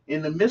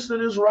 In the midst of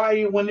this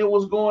riot, when it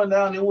was going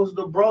down, it was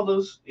the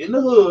brothers in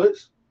the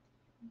hoods,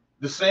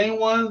 the same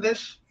ones that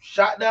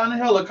shot down the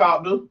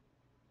helicopter,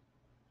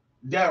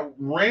 that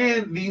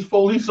ran these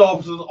police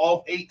officers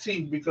off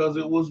 18th because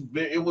it was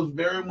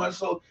very much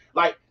so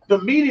like the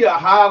media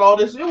hide all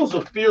this. It was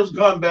a fierce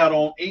gun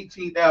battle on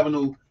 18th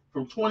Avenue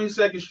from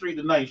 22nd Street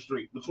to 9th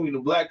Street between the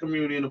black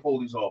community and the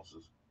police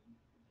officers.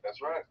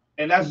 That's right.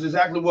 And that's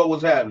exactly what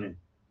was happening.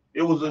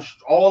 It was an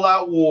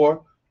all-out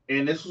war,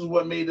 and this is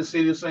what made the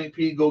city of St.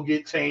 Pete go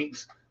get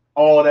tanks,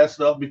 all that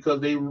stuff, because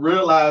they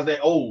realized that,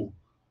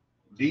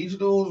 these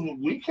dudes,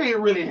 we can't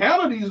really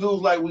handle these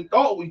dudes like we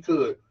thought we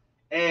could.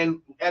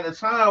 And at a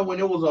time when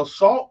it was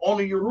assault on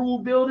the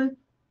Uhuru building,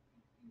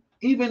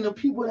 even the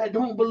people that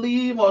don't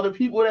believe or the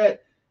people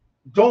that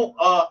don't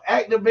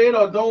activate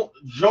or don't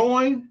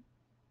join,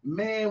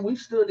 man, we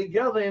stood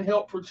together and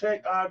helped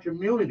protect our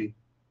community.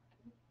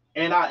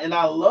 And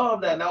I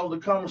love that. And that was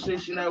the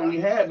conversation that we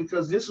had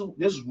because this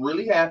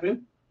really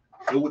happened.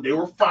 They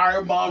were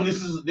firebombed.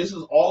 This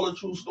is all a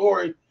true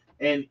story,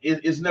 and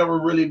it's never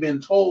really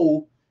been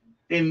told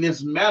in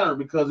this manner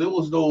because it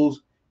was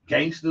those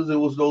gangsters, it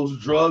was those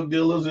drug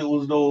dealers, it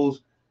was those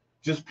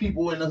just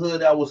people in the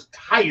hood that was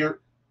tired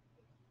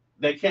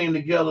that came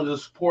together to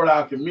support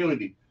our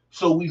community.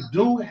 So we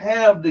do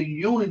have the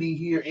unity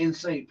here in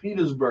St.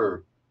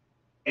 Petersburg.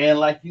 And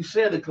like you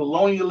said, the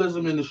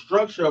colonialism and the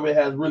structure of it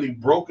has really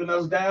broken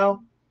us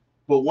down.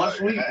 But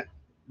once we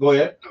go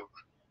ahead.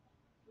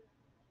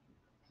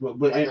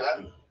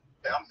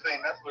 I'm saying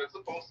that's what it's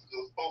supposed to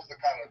do. It's supposed to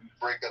kind of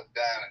break us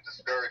down and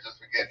discourage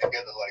us from getting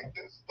together like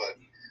this. But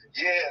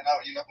yeah, now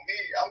me,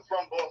 I'm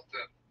from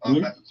Boston,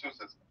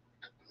 Massachusetts,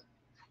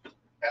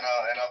 and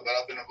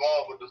I've been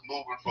involved with this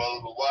movement for a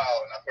little while,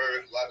 and I've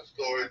heard a lot of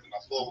stories, and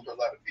I've spoken to a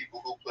lot of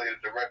people who played a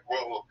direct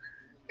role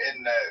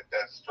in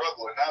that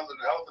struggle. And that was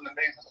an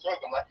amazing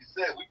struggle. And like you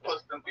said, we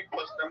pushed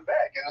them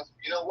back, and it's,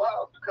 why?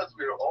 It's because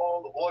we're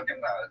all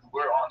organized.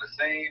 We're on the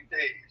same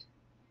page.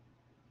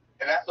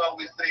 And that's why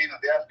we say that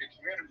the African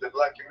community, the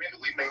black community,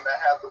 we may not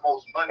have the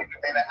most money, we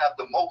may not have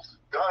the most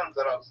guns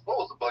at our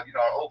disposal, but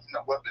our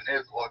ultimate weapon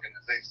is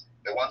organization.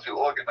 And once we're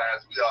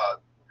organized, we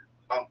are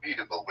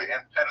unbeatable, we're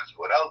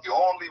impenetrable. That was the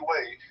only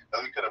way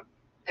that we could have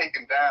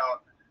taken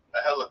down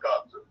a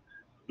helicopter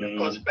and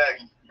pushed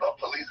back a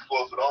police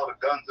force with all the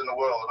guns in the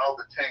world and all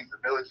the tanks and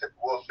military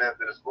warfare at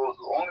their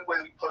disposal. The only way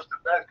we pushed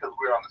it back because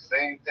we're on the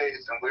same page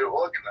and we're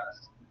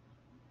organized.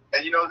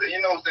 And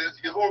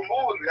the whole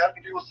movement, the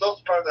African people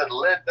subscribed that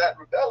led that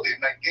rebellion,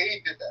 that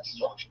gave it that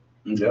structure.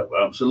 Yep,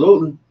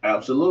 absolutely. I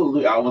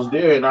was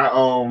there, and I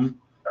don't.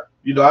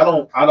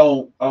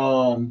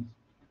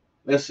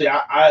 Let's say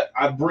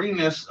I bring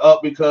this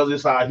up because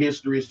it's our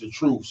history, it's the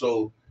truth.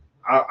 So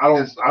I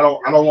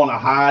don't want to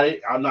hide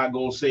it. I'm not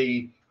gonna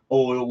say,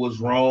 oh, it was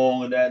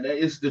wrong, and that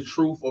it's the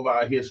truth of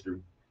our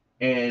history,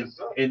 and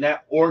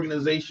that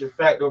organization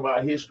factor of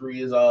our history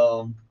is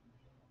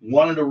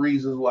one of the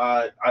reasons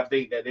why I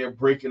think that they're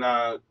breaking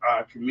our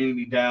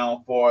community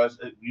down for us.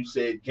 You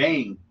said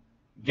gangs.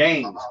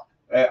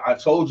 I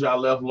told you I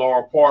left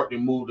Laurel Park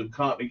and moved to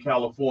Compton,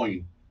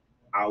 California.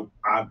 I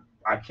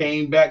I I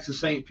came back to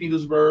St.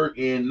 Petersburg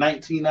in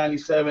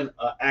 1997,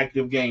 an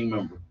active gang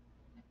member.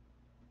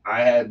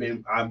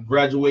 I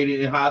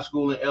graduated in high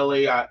school in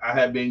LA. I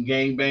had been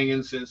gang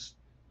banging since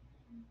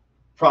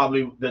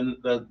probably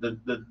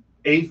the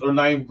eighth or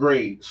ninth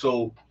grade.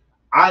 So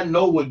I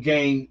know what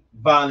gang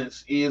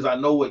violence is. I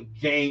know what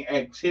gang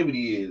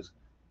activity is.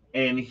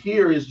 And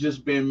here it's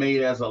just been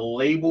made as a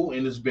label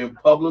and it's been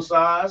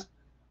publicized.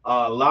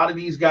 A lot of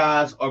these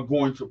guys are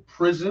going to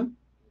prison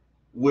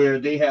where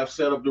they have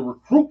set up the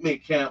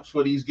recruitment camps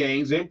for these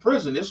gangs in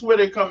prison. This is where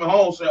they're coming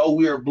home saying, oh,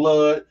 we are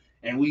blood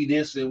and we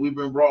this and we've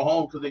been brought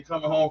home because they're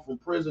coming home from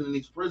prison in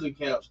these prison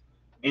camps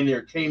and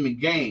they're Cayman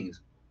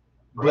gangs.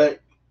 But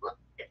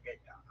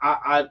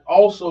I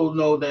also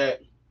know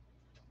that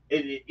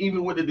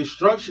even with the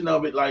destruction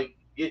of it, like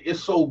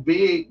it's so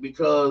big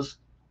because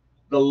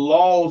the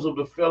laws of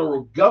the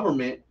federal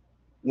government,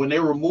 when they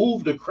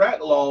removed the crack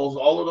laws,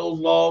 all of those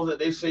laws that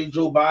they say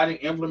Joe Biden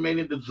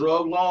implemented, the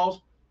drug laws,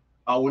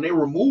 when they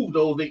removed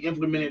those, they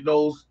implemented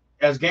those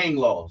as gang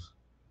laws.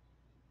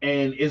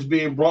 And it's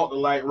being brought to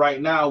light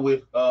right now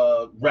with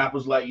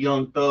rappers like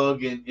Young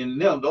Thug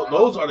and them.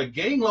 Those are the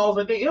gang laws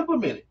that they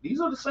implemented. These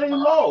are the same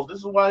laws. This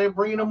is why they're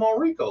bringing them on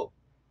RICO.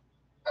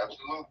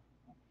 Absolutely.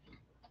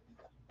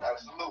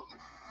 Absolutely.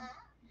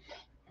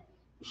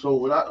 So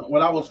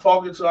when I was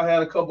talking to, I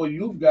had a couple of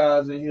youth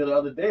guys in here the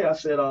other day. I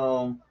said,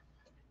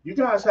 you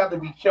guys have to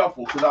be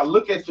careful because I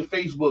look at your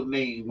Facebook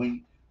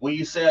name when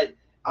you said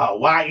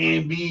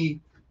YNB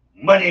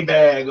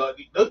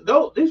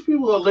Moneybag. These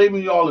people are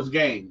labeling y'all as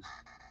gangs.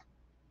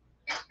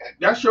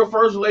 That's your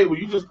first label.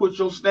 You just put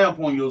your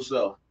stamp on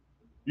yourself.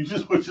 You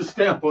just put your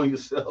stamp on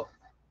yourself.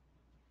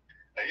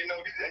 And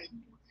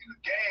these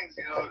gangs,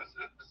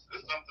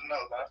 it's something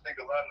else. I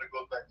think a lot of it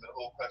goes back to the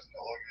whole question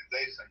of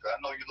organization. Because I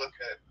know you look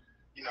at,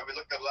 we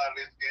look at a lot of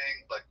these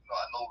gangs, like,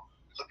 I know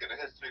you look at the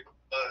history of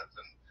Bloods,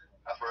 and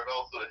I've heard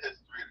also the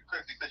history of the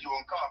Crips. You said you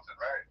were in Compton,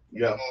 right?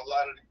 Yeah. A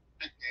lot of the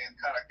big gangs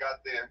kind of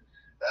got their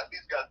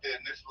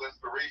initial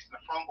inspiration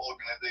from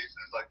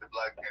organizations like the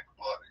Black Panther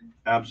Party.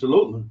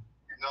 Absolutely.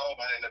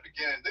 But in the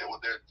beginning, what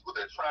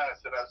they're trying to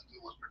set us to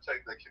do was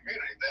protect their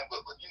community. Then,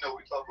 but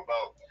we talk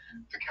about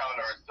the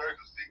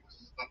counterinsurgency, which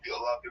a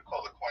lot of people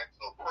call the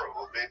COINTELPRO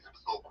Pro, basically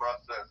this whole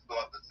process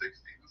throughout the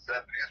 60s and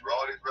 70s, where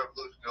all these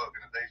revolutionary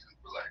organizations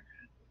were like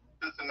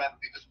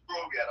systematically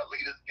destroyed. We had our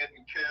leaders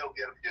getting killed,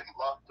 we had them getting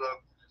locked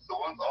up.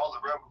 So once all the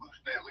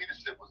revolutionary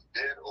leadership was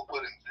dead or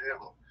put in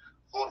jail or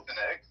forced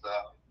into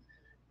exile,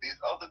 these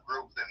other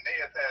groups that may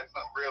have had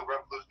some real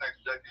revolutionary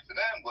trajectory to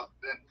them was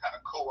then kind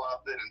of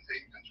co-opted and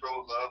taken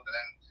control of, and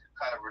then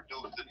kind of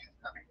reduced to these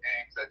kind of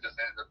gangs that just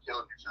ended up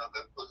killing each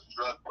other, pushing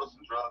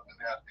drugs in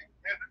the African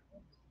community.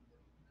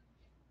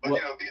 But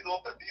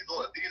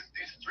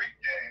these street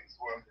gangs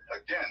were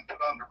again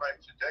put on the right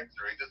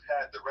trajectory, just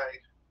had the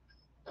right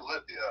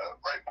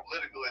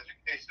political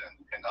education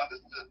and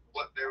understood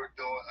what they were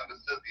doing,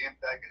 understood the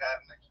impact it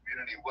had in the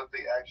community, what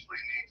they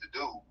actually need to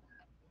do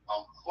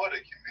for the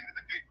community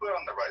to be put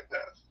on the right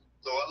path.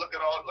 So I look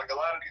at a lot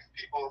of these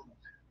people,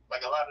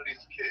 like a lot of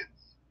these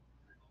kids,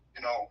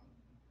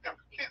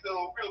 kids that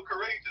are real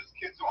courageous,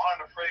 kids who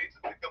aren't afraid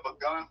to pick up a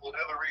gun for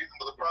whatever reason.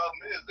 But the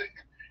problem is they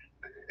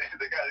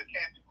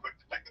can't be quick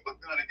to pick up a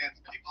gun against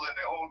people in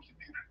their own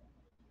community.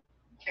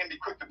 Can't be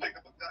quick to pick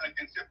up a gun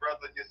against your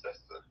brother, your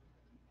sister.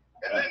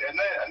 And then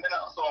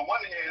so on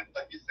one hand,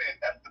 like you're saying,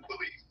 F the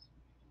police.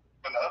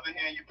 On the other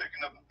hand, you're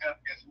picking up a gun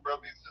against your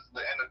brother, your sister,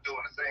 and end up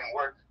doing the same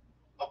work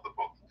of the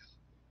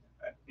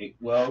police.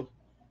 Well,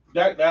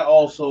 that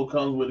also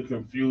comes with the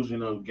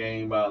confusion of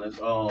gang violence.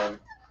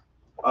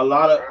 A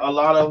lot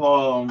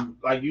of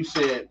like you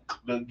said,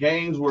 the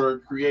gangs were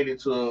created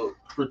to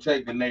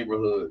protect the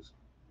neighborhoods.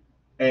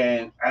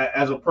 And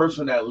as a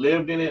person that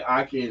lived in it,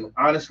 I can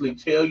honestly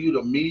tell you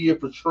the media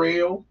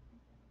portrayal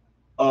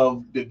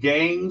of the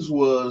gangs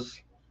was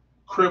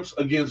Crips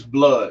against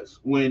Bloods.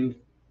 When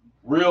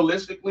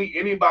realistically,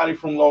 anybody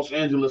from Los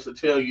Angeles will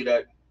tell you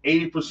that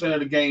 80% of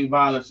the gang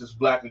violence is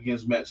black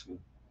against Mexican.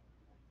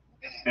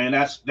 And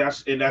that's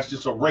just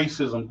a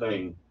racism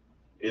thing.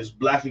 It's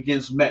black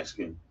against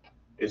Mexican.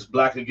 It's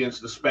black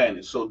against the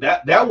Spanish. So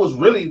that was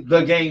really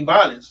the gang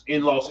violence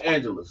in Los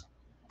Angeles.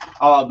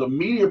 The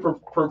media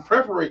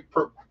perpetrated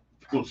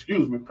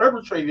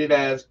it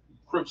as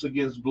Crips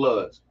against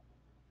Bloods.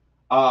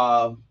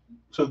 To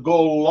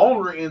go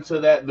longer into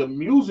that, the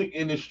music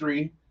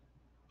industry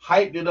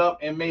hyped it up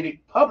and made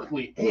it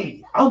publicly.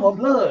 Hey, I'm a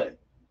Blood.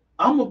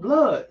 I'm a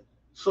Blood.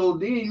 So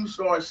then you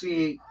start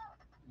seeing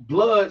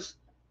Bloods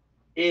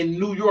in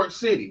New York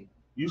City.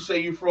 You say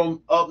you're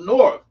from up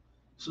north.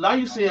 So now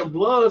you're seeing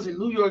Bloods in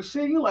New York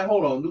City. You're like,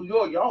 hold on, New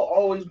York, y'all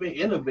always been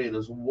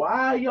innovators.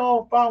 Why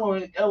y'all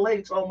following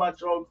LA talking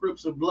about y'all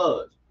Crips and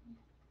Bloods?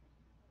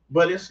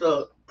 But it's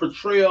the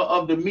portrayal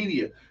of the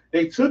media.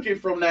 They took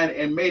it from that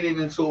and made it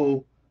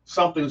into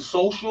something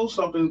social,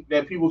 something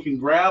that people can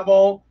grab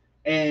on,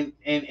 and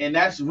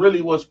that's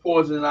really what's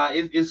poisoning our.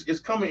 It's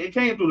coming. It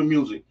came through the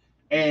music,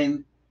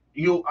 and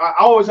I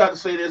always have to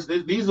say this.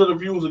 These are the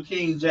views of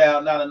King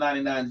Jab, not a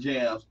 99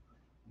 Jams.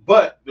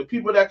 But the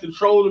people that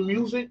control the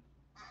music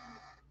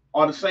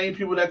are the same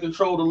people that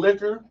control the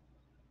liquor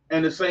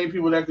and the same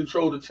people that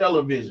control the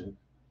television.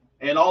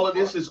 And all of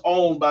this is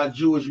owned by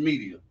Jewish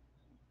media.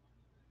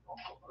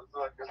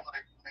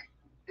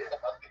 Yeah, I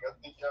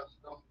think that's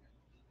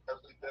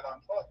that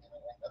I'm talking.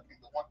 I think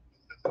the one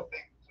consistent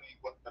thing between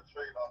what's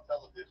portrayed on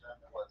television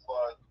and as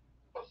far as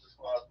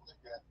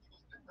looking at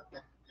these things, I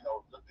think,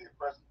 just the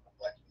oppression of the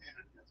black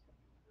community is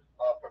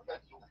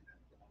perpetuated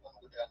one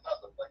way or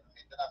another. Like, I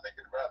mean, they're not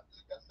making rap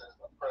music that says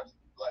oppress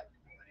the black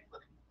community,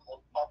 but the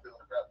most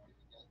popular rap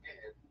music in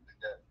here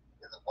that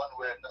is in one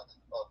way or another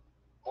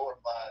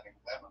glorifying and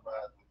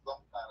glamorizing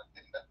some kind of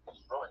thing that's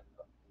destroying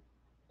them.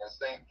 And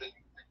same thing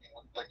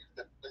with, like you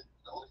said, the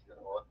or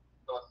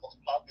the most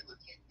popular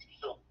TV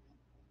show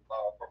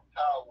from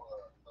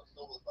Power,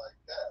 shows like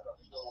that, or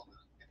shows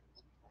that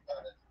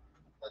kind of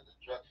the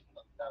destruction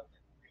of the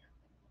African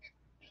community,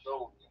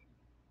 shows and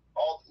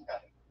all these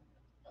kind of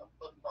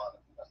put on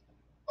it,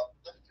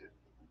 uplifted.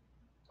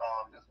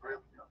 It's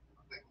really, I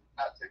think,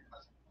 not taking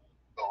us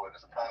so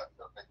it's kind of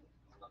making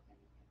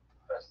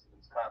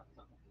it's kind of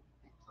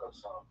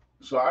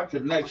So our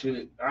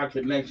connection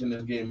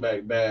is getting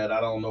back bad. I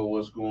don't know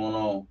what's going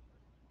on.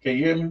 Can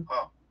you hear me?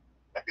 I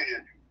can hear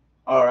you.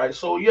 All right.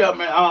 So yeah,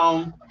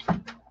 man.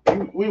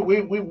 We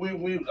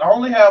I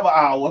only have an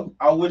hour.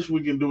 I wish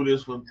we can do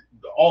this for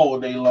all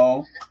day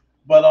long.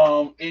 But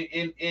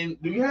do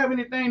you have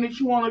anything that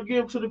you want to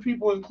give to the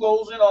people in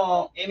closing?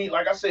 Any,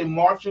 like I say,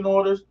 marching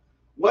orders?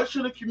 What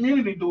should the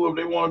community do if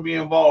they want to be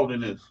involved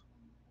in this?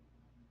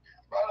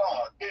 Right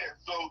on. Yeah.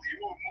 So the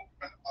whole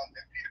movement we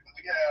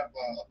have a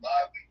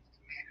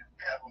bi-weekly meeting.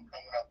 We have them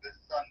coming up this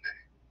Sunday.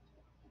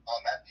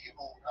 At the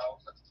old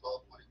house at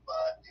 1245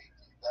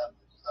 18th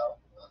Avenue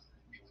South,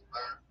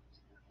 Petersburg.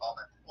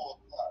 At 4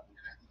 o'clock.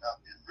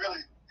 It's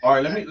really. All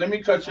right, let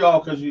me cut you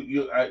off because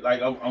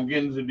I'm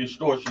getting the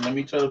distortion. Let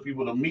me tell the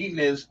people the meeting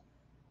is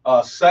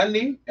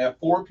Sunday at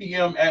 4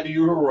 p.m. at the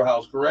Uhuru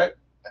House, correct?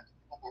 At the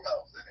Uhuru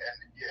House, and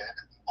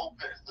yeah, it's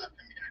open. It's the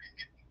community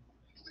meeting,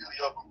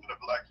 completely open for the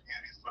black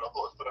communities, for the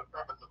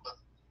purpose of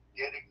us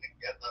getting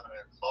together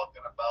and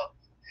talking about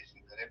these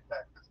issues that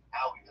impact us,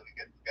 how we really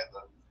get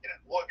together in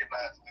an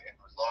organized way and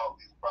resolve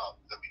these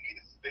problems. That we need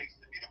a space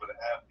to be able to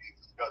have these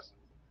discussions.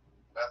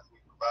 That's what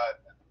we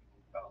provide.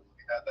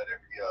 We have that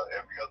every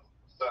other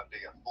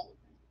Sunday at 4. I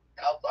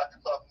can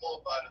talk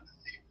more about it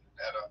this evening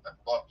at the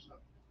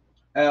barbershop.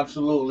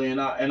 Absolutely, and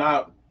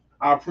I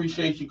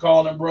appreciate you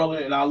calling, brother,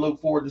 and I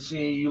look forward to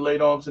seeing you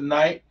later on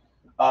tonight.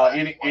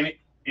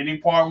 Any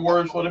parting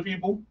words for the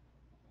people?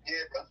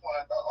 Yeah, that's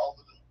why I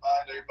also just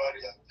remind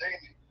everybody,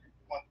 Jamie,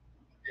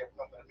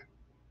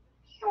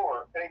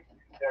 sure, thank you,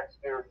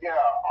 Dexter. Yeah,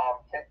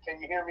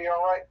 can you hear me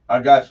all right? I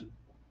got you.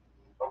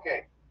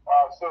 Okay,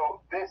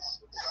 so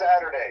this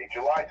Saturday,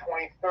 July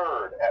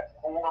 23rd at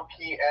 4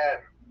 p.m.,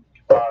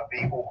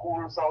 the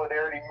Uhuru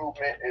Solidarity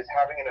Movement is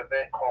having an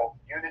event called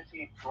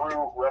Unity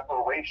Through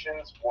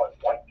Reparations, what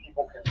white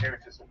people can do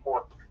to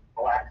support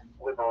black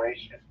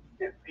liberation.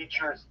 It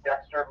features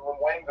Dexter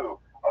Mwengu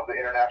of the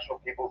International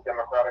People's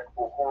Democratic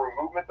Uhuru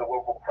Movement, the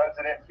local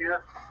president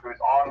here,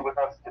 who's on with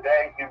us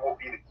today. He will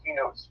be the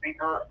keynote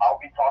speaker. I'll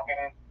be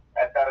talking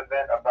at that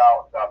event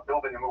about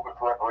building the movement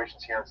for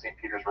reparations here in St.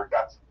 Petersburg.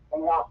 That's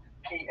 4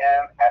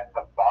 p.m. at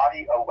the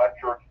Body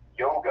Electric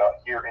Yoga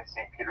here in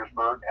St.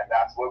 Petersburg, and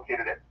that's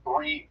located at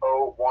 3015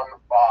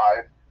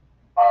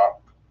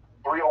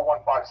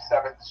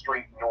 7th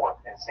Street North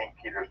in St.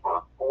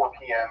 Petersburg, 4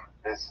 p.m.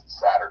 this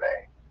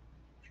Saturday.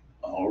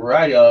 All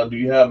right. Do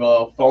you have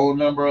a phone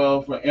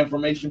number for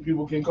information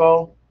people can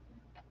call?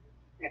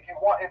 If you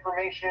want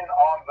information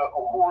on the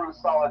Uhuru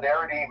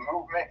Solidarity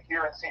Movement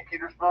here in St.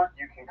 Petersburg,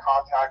 you can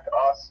contact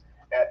us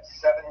at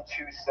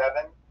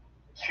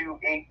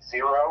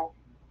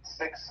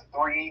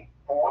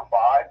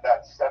 727-280-6345.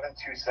 That's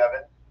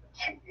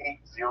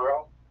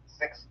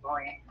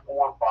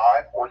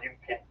 727-280-6345. Or you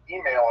can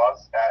email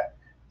us at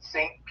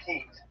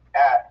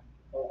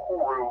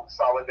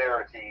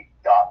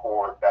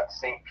stpete@uhurusolidarity.org.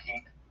 That's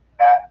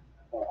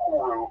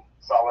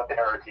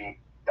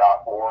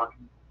stpete@uhurusolidarity.org.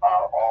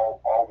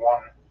 All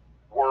one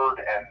word,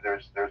 and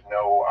there's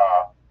no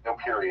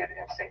period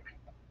in St. Pete.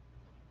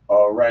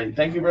 All right.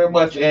 Thank you very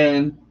much.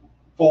 And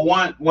for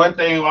one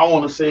thing I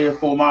want to say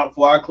before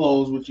I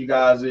close with you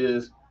guys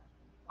is,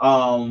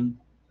 and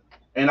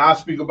I'll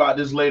speak about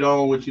this later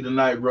on with you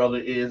tonight, brother,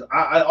 is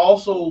I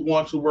also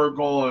want to work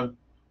on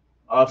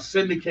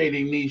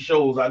syndicating these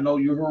shows. I know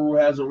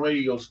Uhuru has a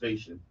radio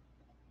station,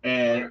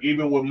 and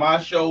even with my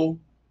show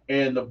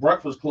and the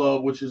Breakfast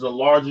Club, which is a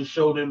larger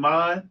show than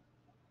mine,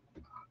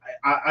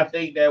 I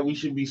think that we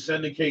should be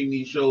syndicating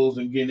these shows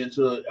and getting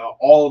into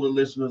all the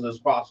listeners as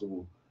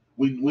possible.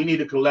 We need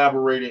to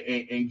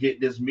collaborate and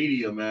get this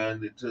media,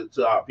 man,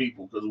 to our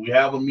people, because we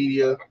have a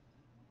media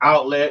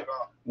outlet.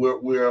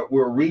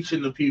 We're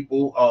reaching the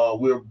people.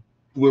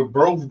 We're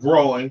both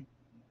growing.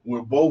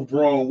 We're both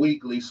growing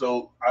weekly.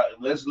 So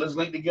let's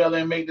link together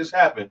and make this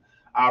happen.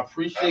 I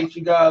appreciate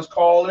you guys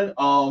calling.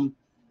 I'm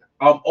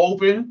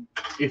open.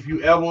 If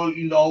you ever,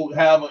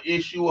 have an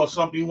issue or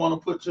something you want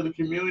to put to the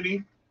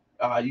community,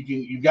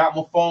 you got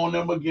my phone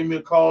number. Give me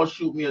a call,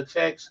 shoot me a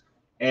text,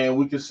 and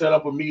we can set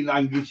up a meeting.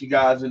 I can get you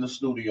guys in the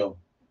studio.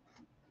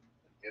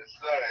 Yes,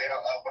 sir. I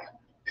want to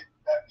get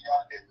that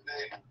y'all here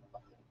today.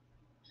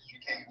 You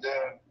King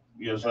Jab.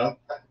 Yes, sir.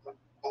 Look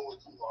forward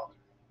to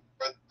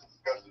further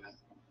discussion.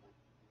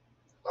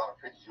 I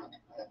appreciate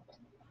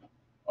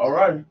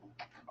it.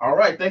 All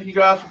right. Thank you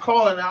guys for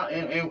calling out,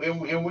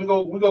 and we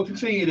go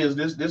continue this.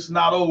 This is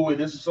not over with.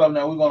 This is something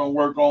that we're gonna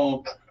work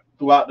on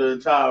throughout the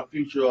entire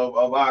future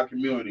of our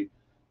community.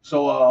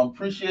 So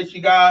appreciate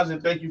you guys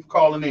and thank you for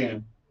calling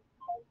in.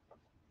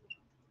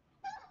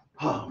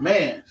 Oh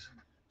man.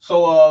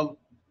 So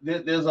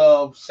there's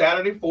a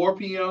Saturday 4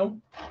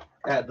 p.m.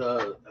 at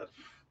the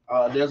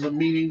there's a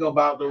meeting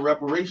about the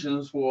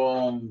reparations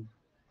for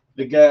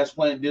the gas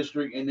plant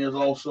district, and there's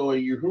also a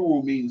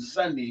Uhuru meeting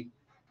Sunday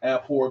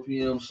at 4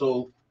 p.m.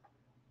 So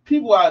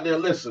people out there,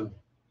 listen.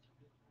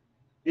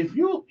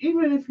 Even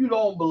if you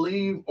don't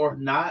believe or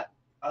not,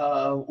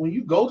 when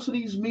you go to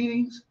these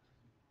meetings,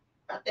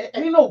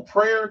 ain't no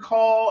prayer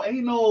call,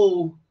 ain't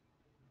no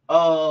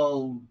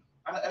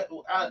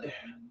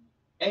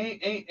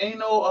ain't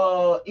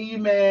no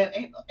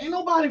e-man, ain't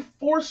nobody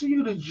forcing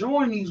you to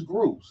join these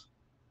groups.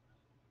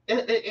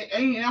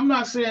 I'm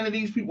not saying that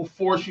these people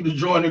force you to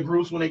join the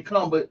groups when they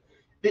come, but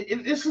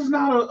this is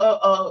not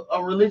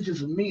a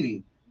religious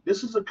meeting.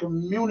 This is a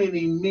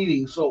community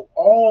meeting, so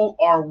all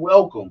are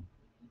welcome.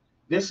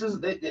 This is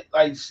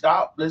like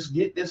stop. Let's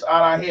get this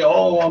out of here.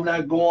 Oh, I'm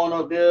not going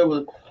up there,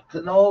 but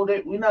no,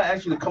 we're not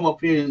actually to come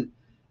up here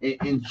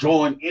and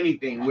join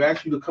anything. We're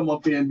actually to come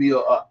up here and be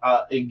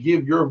and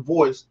give your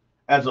voice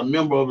as a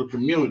member of the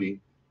community.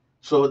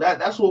 So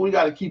that's what we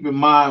got to keep in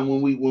mind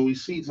when we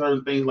see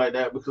certain things like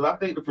that, because I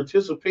think the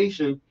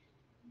participation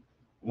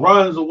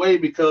runs away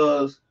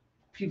because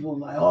people are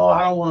like, oh,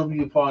 I don't want to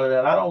be a part of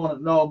that. I don't want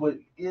to know, but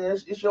yeah,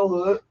 it's your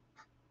hood.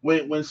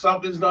 When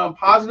something's done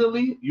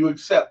positively, you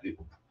accept it.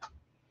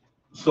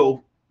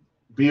 So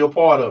be a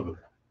part of it.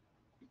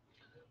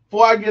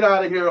 Before I get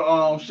out of here,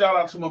 shout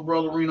out to my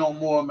brother Reno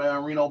Moore,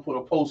 man. Reno put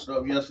a post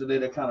up yesterday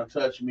that kind of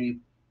touched me,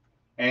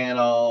 and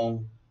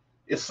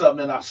it's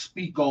something that I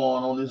speak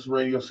on this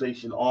radio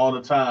station all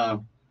the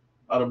time.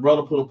 The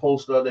brother put a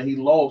post up that he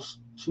lost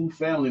 2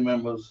 family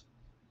members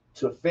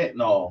to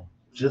fentanyl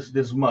just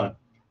this month,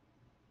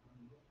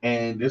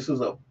 and this is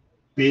a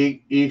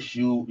big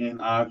issue in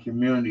our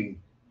community.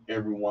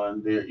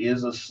 Everyone, there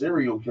is a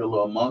serial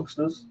killer amongst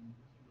us.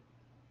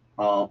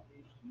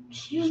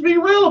 Just be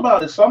real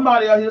about it.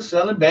 Somebody out here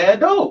selling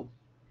bad dope.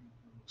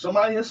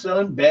 Somebody here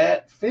selling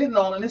bad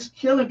fentanyl, and it's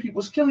killing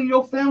people. It's killing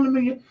your family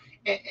member.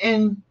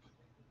 And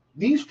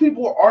these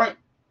people aren't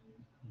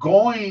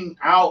going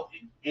out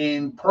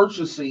and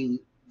purchasing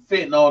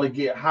fentanyl to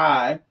get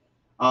high,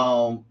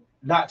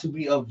 not to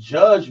be of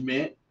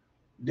judgment.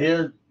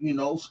 They're,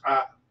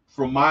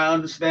 from my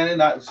understanding,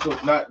 not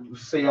to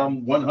say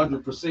I'm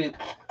 100%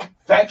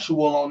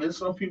 factual on this.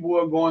 Some people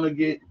are going to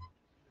get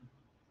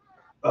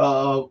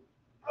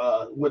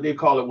what they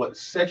call it,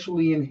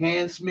 sexually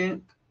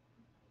enhancement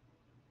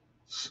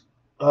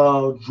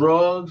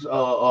drugs,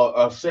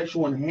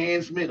 sexual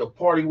enhancement, a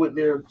party with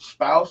their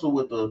spouse or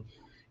with a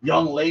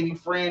young lady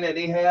friend that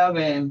they have,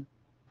 and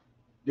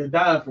they're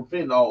dying from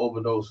fentanyl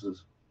overdoses.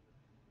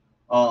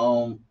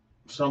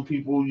 Some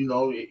people,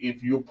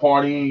 if you're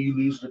partying, you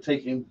used to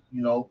taking,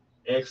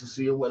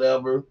 ecstasy or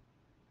whatever.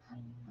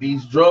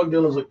 These drug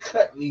dealers are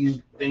cutting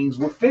these things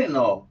with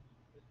fentanyl.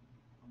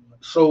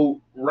 So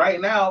right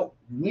now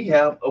we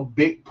have a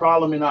big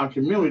problem in our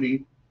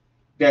community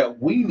that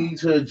we need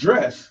to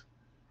address,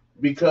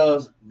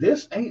 because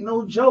this ain't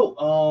no joke.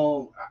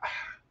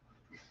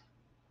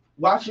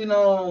 Watching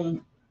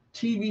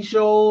TV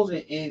shows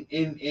and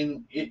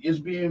it's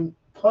being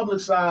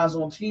publicized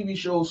on TV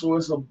shows, so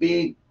it's a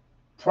big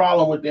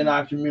problem within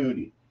our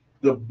community.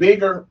 The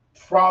bigger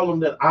problem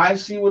that I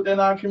see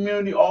within our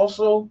community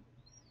also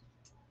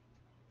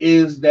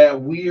is that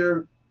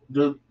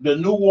the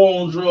new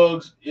war on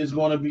drugs is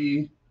going to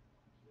be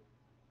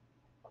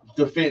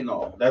the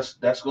fentanyl.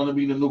 That's going to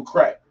be the new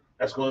crack.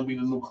 That's going to be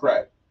the new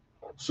crack.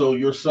 So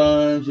your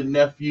sons, your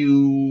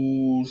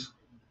nephews,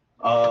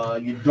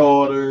 your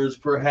daughters,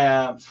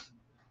 perhaps,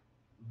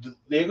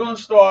 they're going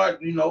to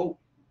start,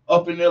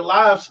 upping their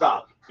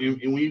livestock.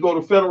 And when you go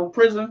to federal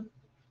prison,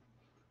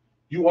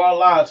 you are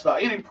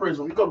livestock. Any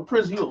prison, when you go to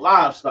prison, you're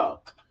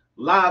livestock.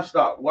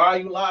 Livestock. Why are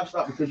you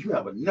livestock? Because you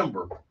have a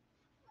number.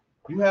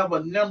 You have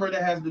a number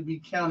that has to be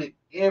counted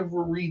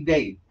every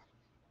day.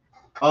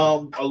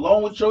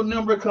 Along with your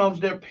number comes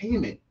their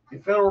payment.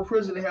 In federal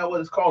prison, they have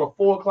what is called a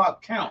 4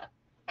 o'clock count.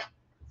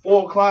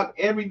 4 o'clock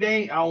every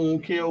day. I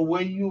don't care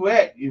where you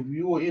at. If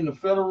you are in the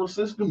federal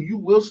system, you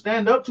will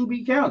stand up to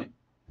be counted.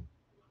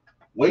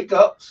 Wake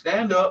up,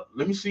 stand up.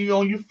 Let me see you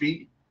on your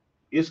feet.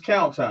 It's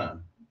count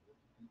time.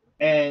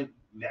 And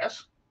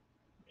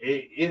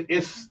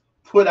it's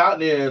put out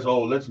there as,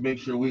 oh, let's make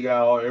sure we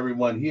got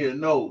everyone here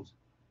knows.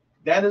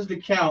 That is the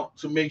count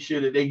to make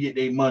sure that they get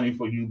their money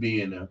for you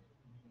being a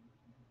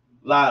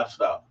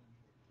livestock.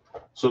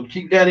 So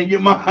keep that in your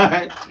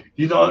mind.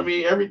 You know what I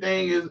mean?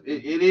 Everything it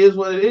is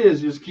what it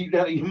is. Just keep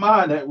that in your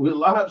mind that with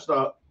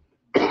livestock,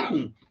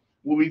 when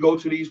we go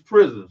to these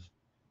prisons,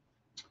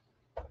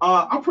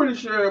 I'm pretty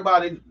sure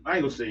everybody. I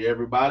ain't gonna say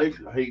everybody.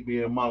 I hate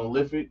being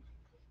monolithic,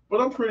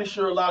 but I'm pretty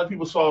sure a lot of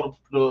people saw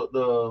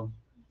the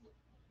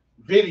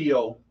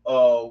video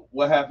of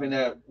what happened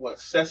at what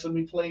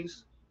Sesame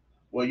Place,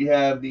 where you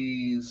have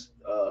these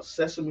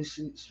Sesame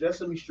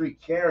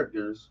Street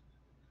characters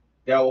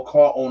that were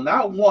caught on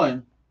not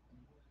one,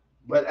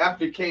 but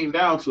after it came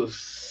down to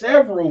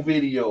several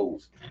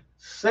videos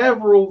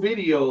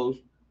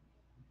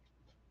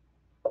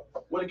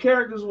where the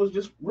characters was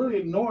just really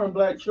ignoring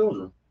black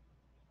children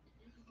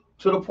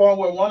to the point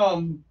where one of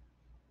them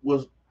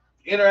was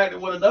interacting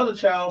with another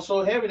child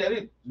so heavy that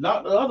it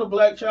knocked the other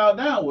black child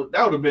down.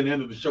 That would have been the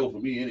end of the show for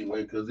me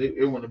anyway, because it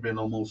wouldn't have been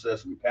no more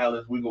Sesame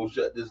Palace. We're going to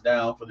shut this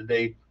down for the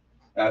day.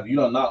 Now, if you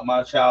don't knock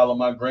my child or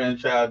my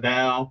grandchild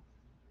down,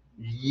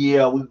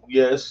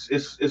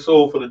 it's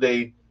over for the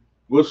day.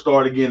 We'll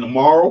start again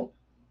tomorrow.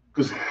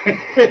 Cause I'm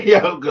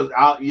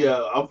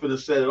finna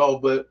set it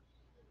off. But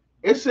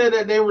it said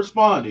that they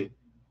responded.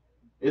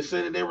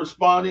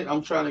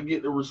 I'm trying to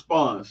get the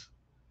response.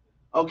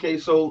 Okay,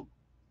 so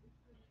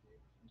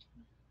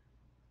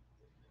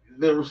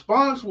the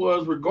response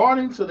was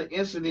regarding to the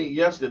incident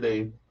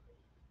yesterday.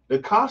 The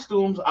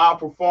costumes our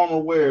performer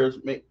wears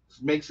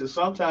makes it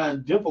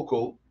sometimes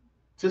difficult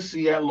to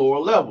see at lower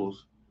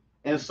levels,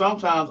 and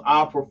sometimes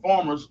our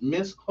performers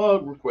miss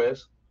hug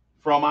requests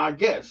from our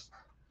guests.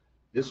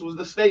 This was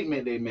the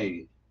statement they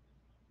made.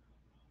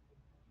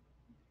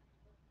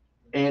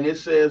 And it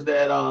says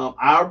that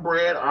our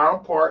brand, our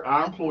part,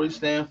 our employees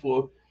stand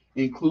for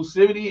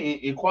inclusivity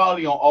and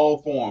equality on all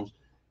forms.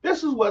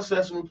 This is what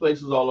Sesame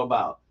Place is all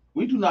about.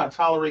 We do not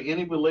tolerate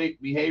any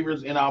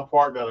behaviors in our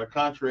park that are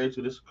contrary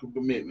to this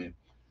commitment.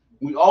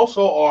 We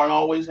also are and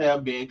always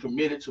have been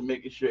committed to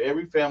making sure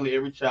every family,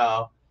 every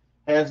child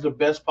has the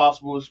best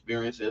possible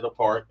experience at the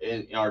park,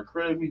 and are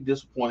incredibly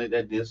disappointed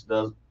that this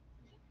does.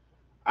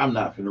 I'm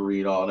not going to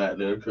read all that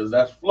there because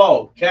that's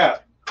flawed.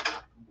 Cap.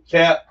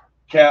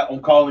 I'm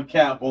calling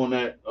cap on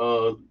that.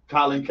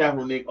 Colin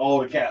Kaepernick,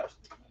 all the caps.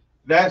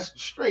 That's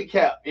straight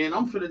cap. And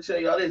I'm going to tell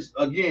y'all this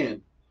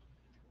again.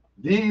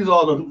 These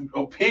are the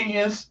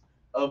opinions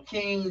of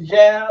King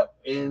Jab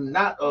and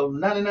not of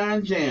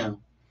 99 Jam.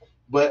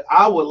 But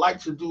I would like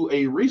to do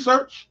a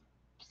research.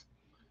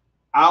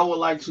 I would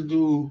like to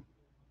do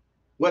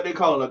what they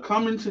call it, a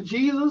coming to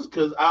Jesus,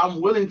 because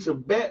I'm willing to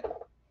bet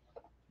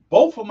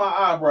both of my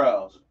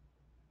eyebrows.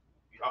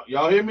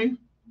 Y'all hear me?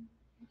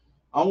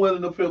 I'm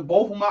willing to put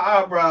both of my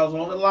eyebrows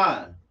on the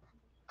line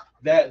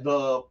that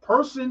the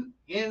person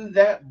in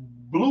that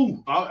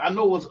blue, I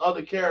know it was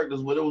other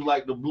characters, but it was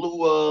like the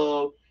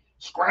blue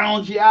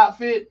scroungy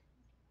outfit.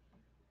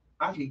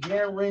 I can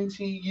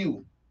guarantee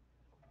you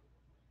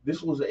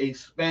this was a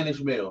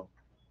Spanish male.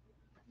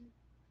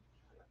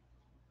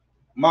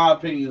 My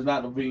opinion is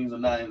not the opinions of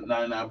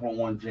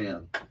 99.1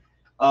 Jam.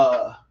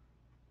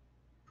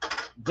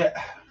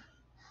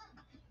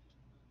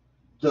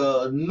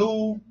 The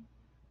new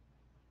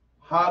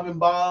Hobbin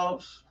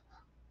Bobs,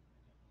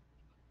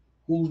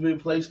 who's been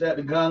placed at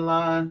the gun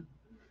line,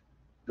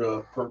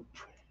 the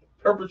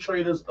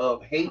perpetrators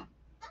of hate,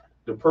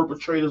 the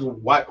perpetrators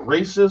of white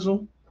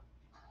racism,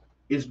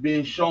 is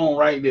being shown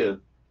right there.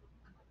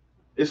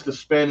 It's the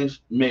Spanish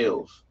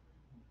males.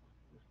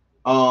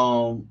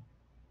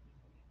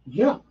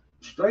 Yeah,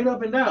 straight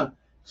up and down.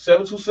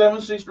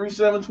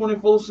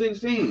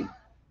 727-637-2416.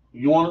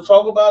 You want to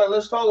talk about it?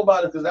 Let's talk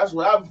about it, because that's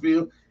what I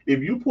feel.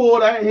 If you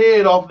pull that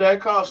head off that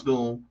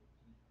costume,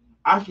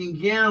 I can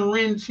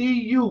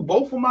guarantee you,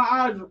 both of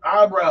my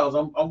eyebrows,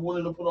 I'm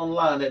willing to put on the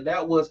line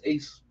that was a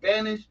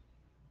Spanish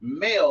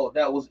male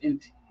that was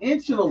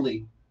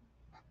intentionally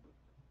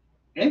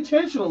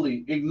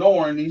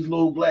ignoring these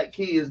little black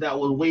kids that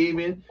was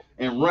waving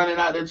and running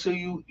out there to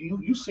you.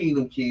 You seen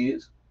them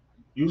kids.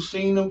 You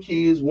seen them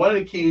kids. One of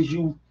the kids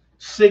you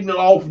signal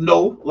off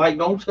no, like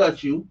don't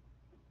touch you.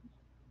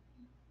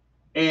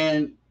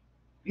 And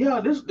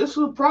yeah, this is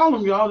a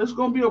problem, y'all. This is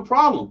gonna be a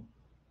problem.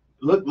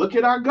 Look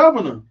at our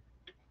governor.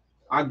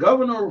 Our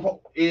governor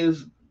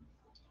is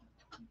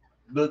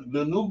the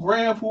new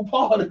Grand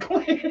Poobah of the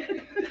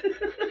Klan.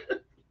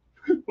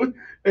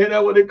 Ain't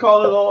that what they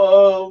call it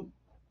on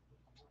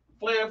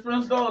Flair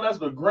Flintstone? That's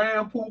the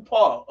Grand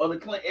Poobah of the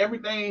Klan.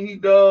 Everything he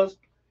does,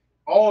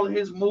 all of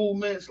his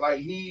movements, like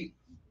he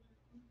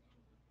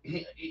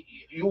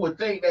you would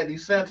think that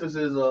DeSantis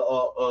is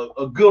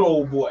a good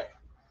old boy.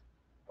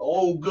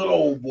 Good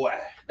old boy.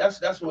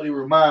 That's what he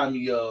remind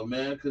me of,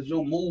 man. Because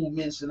your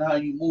movements and how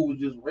you move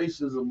is just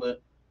racism.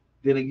 But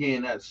then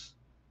again, that's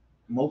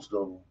most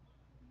of them.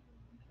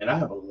 And I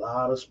have a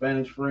lot of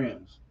Spanish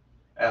friends.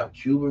 I have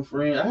Cuban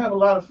friends. I have a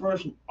lot of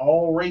friends from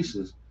all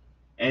races.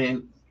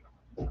 And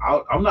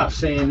I'm not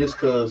saying this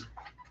because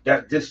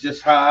That's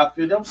just how I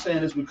feel. I'm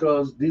saying this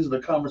because these are the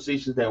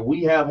conversations that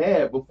we have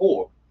had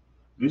before.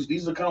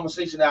 These are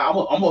conversations that I'm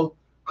gonna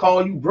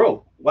call you,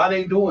 bro. Why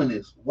they doing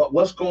this?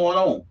 What's going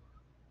on?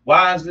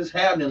 Why is this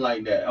happening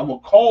like that? I'm gonna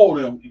call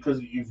them because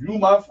if you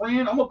my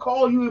friend, I'm gonna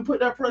call you and put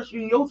that pressure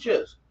in your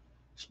chest.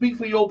 Speak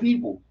for your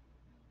people.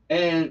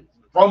 And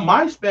from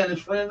my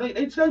Spanish friends,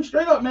 they tell you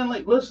straight up, man.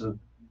 Like, listen,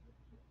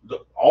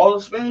 all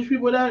the Spanish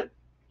people that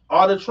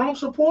are the Trump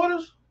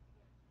supporters,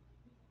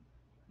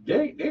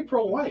 they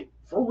pro white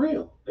for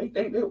real.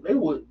 They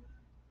would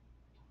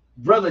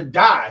rather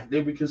die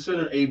than be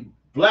considered a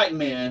black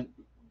man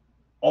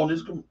on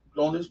this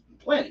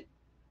planet.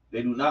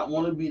 They do not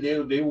want to be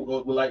there. They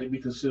would like to be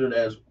considered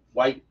as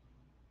white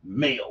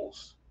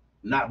males,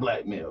 not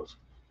black males.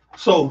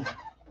 So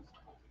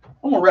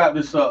I'm gonna wrap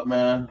this up,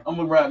 man. I'm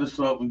gonna wrap this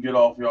up and get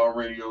off y'all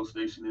radio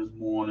station this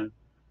morning.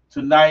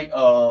 Tonight,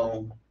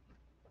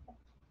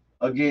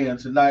 again,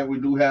 tonight we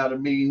do have a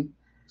meeting,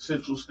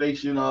 Central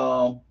Station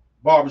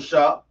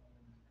Barbershop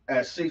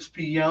at 6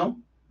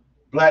 p.m.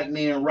 Black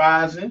Men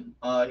Rising.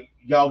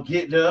 Y'all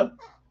get there.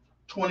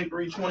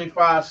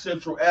 2325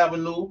 Central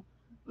Avenue.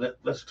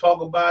 Let's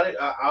talk about it.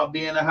 I'll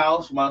be in the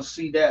house. My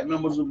CDAT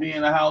members will be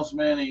in the house,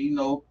 man,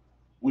 and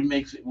we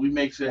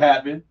makes it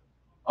happen.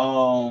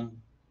 Um,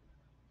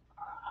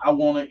 I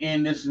want to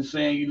end this in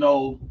saying,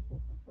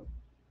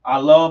 I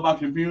love my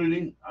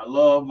community. I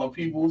love my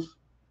peoples,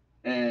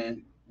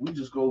 and we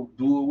just go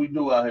do what we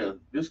do out here.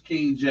 This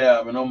King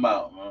Jab, and I'm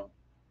out, man.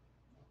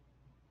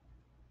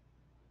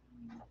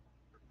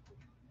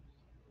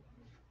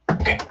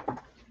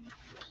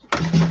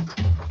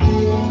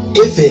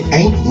 If it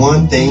ain't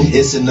one thing,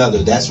 it's another.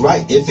 That's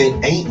right. If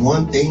it ain't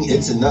one thing,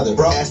 it's another.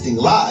 Broadcasting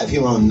live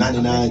here on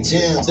 99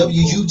 Jamz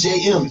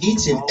WUJM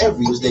each and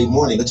every Tuesday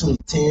morning between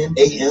 10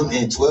 a.m.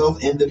 and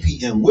 12 in the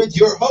p.m. with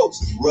your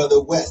host,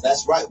 Brother West.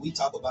 That's right. We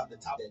talk about the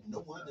topic that no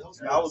one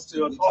else I was knows.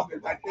 still We talk talking.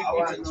 about I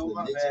politics, know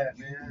my religion, bad,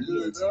 man.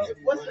 media, and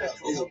everyone else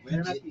to help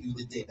you get through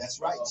the day. That's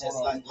right.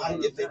 Just like life.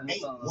 If it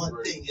ain't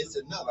one thing, it's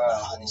another. The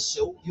hottest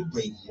show, your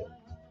radio.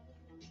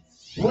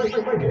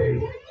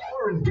 Reggae,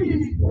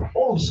 R&B,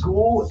 old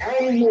school,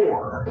 and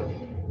more.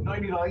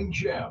 99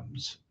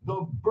 Gems,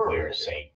 the bird.